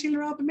 hi Sheila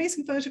Rob,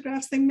 amazing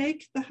photographs. They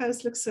make the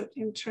house look so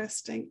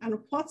interesting. And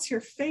what's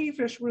your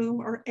favorite room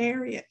or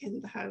area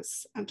in the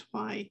house, and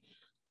why?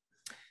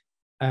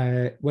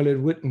 Well,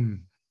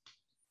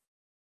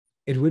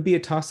 it would be a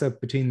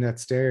toss-up between that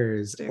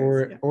stairs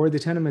or the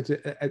tenement.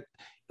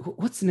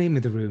 What's the name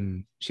of the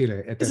room,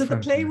 Sheila? Is it the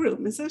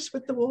playroom? Is it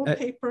with the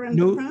wallpaper and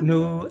the pram?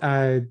 No,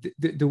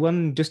 the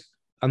one just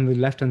on the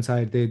left-hand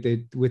side,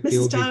 with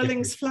Mrs.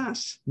 Dowling's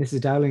flat. Mrs.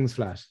 Dowling's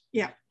flat.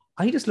 Yeah.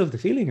 I just love the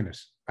feeling in it.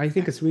 I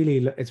think it's really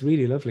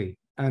lovely.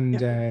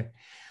 And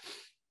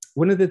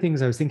one of the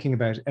things I was thinking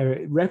about,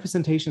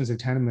 representations of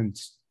tenement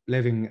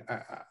living,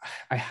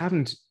 I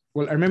haven't.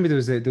 Well, I remember there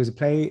was a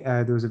play.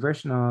 There was a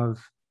version of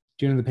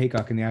June of the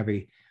Paycock in the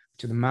Abbey,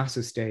 which is a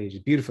massive stage, a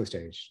beautiful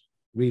stage,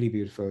 really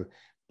beautiful.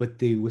 But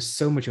there was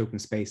so much open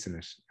space in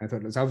it. I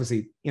thought it was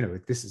obviously, you know,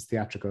 this is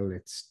theatrical.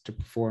 It's to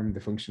perform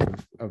the function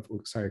of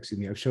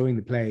showing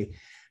the play.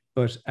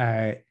 But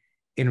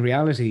in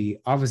reality,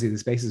 obviously the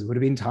spaces would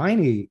have been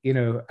tiny, you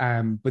know.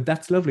 But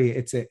that's lovely.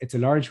 It's a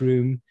large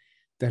room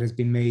that has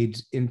been made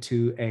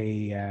into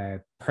a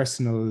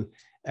personal,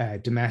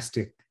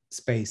 domestic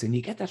space, and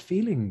you get that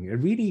feeling. I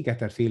really get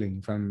that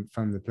feeling from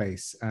the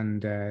place,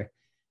 and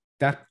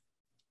that.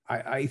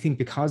 I think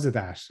because of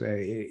that,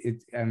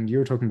 and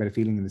you're talking about a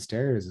feeling in the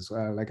stairs as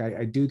well. Like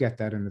I do get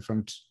that in the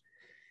front,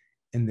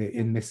 in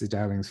Mrs.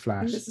 Dowling's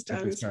flat. At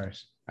the start.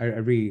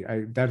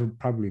 That would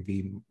probably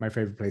be my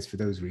favorite place for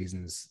those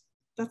reasons.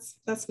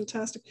 That's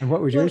fantastic. And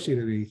what would yours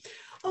be?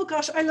 Oh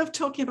gosh, I love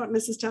talking about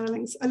Mrs.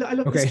 Dowling's. I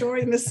love the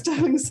story of Mrs.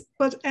 Dowling's,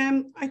 but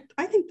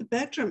I think the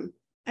bedroom.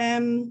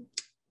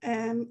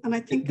 And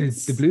I think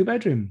it's the blue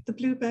bedroom. The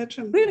blue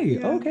bedroom. Really?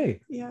 Yeah. Okay.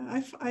 Yeah,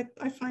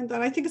 I find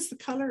that. I think it's the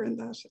color in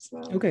that as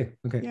well. Okay.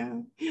 Yeah.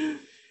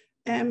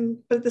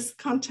 But there's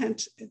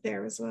content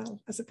there as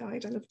well as a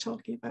guide. I love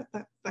talking about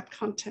that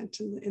content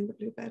in the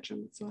blue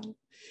bedroom as well.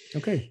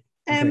 Okay.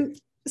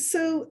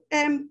 So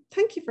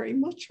thank you very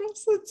much,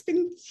 Ros. It's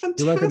been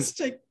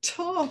fantastic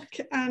talk,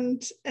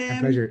 and my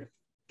pleasure.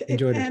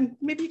 Enjoyed it.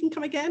 Maybe you can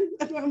come again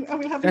and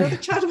we'll have another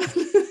chat about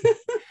it.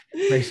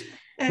 Great.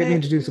 Get me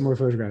in to do some more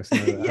photographs.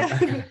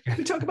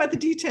 We'll talk about the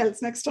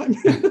details next time.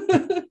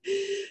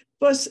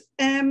 But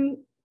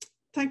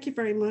thank you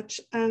very much.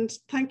 And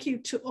thank you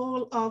to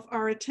all of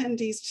our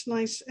attendees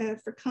tonight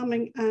for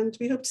coming. And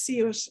we hope to see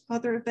you at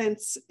other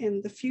events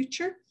in the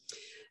future.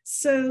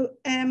 So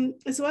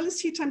as well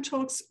as Teatime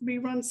Talks, we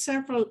run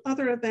several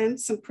other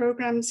events and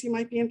programs you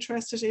might be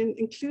interested in,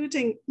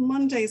 including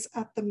Mondays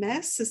at the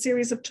Mess, a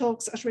series of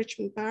talks at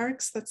Richmond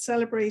Barracks that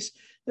celebrate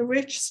the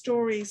rich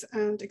stories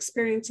and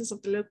experiences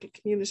of the local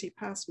community,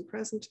 past and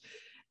present.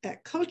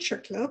 Culture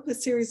Club, a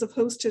series of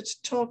hosted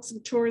talks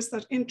and tours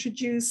that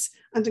introduce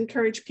and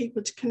encourage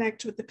people to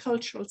connect with the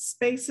cultural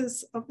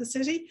spaces of the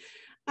city,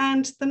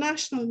 and the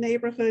National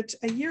Neighbourhood,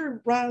 a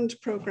year-round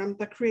programme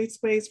that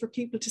creates ways for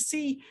people to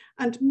see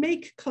and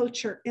make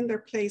culture in their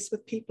place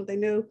with people they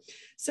know.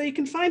 So you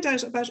can find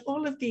out about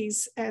all of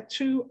these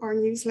through our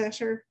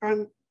newsletter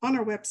on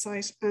our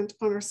website and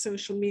on our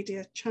social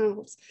media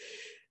channels.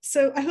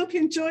 So I hope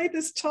you enjoyed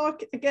this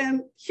talk.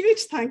 Again,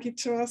 huge thank you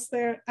to us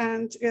there,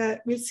 and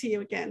we'll see you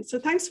again. So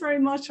thanks very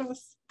much,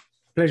 Ros.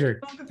 Pleasure.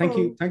 Thank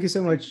you. Thank you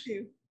so much. Thank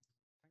you.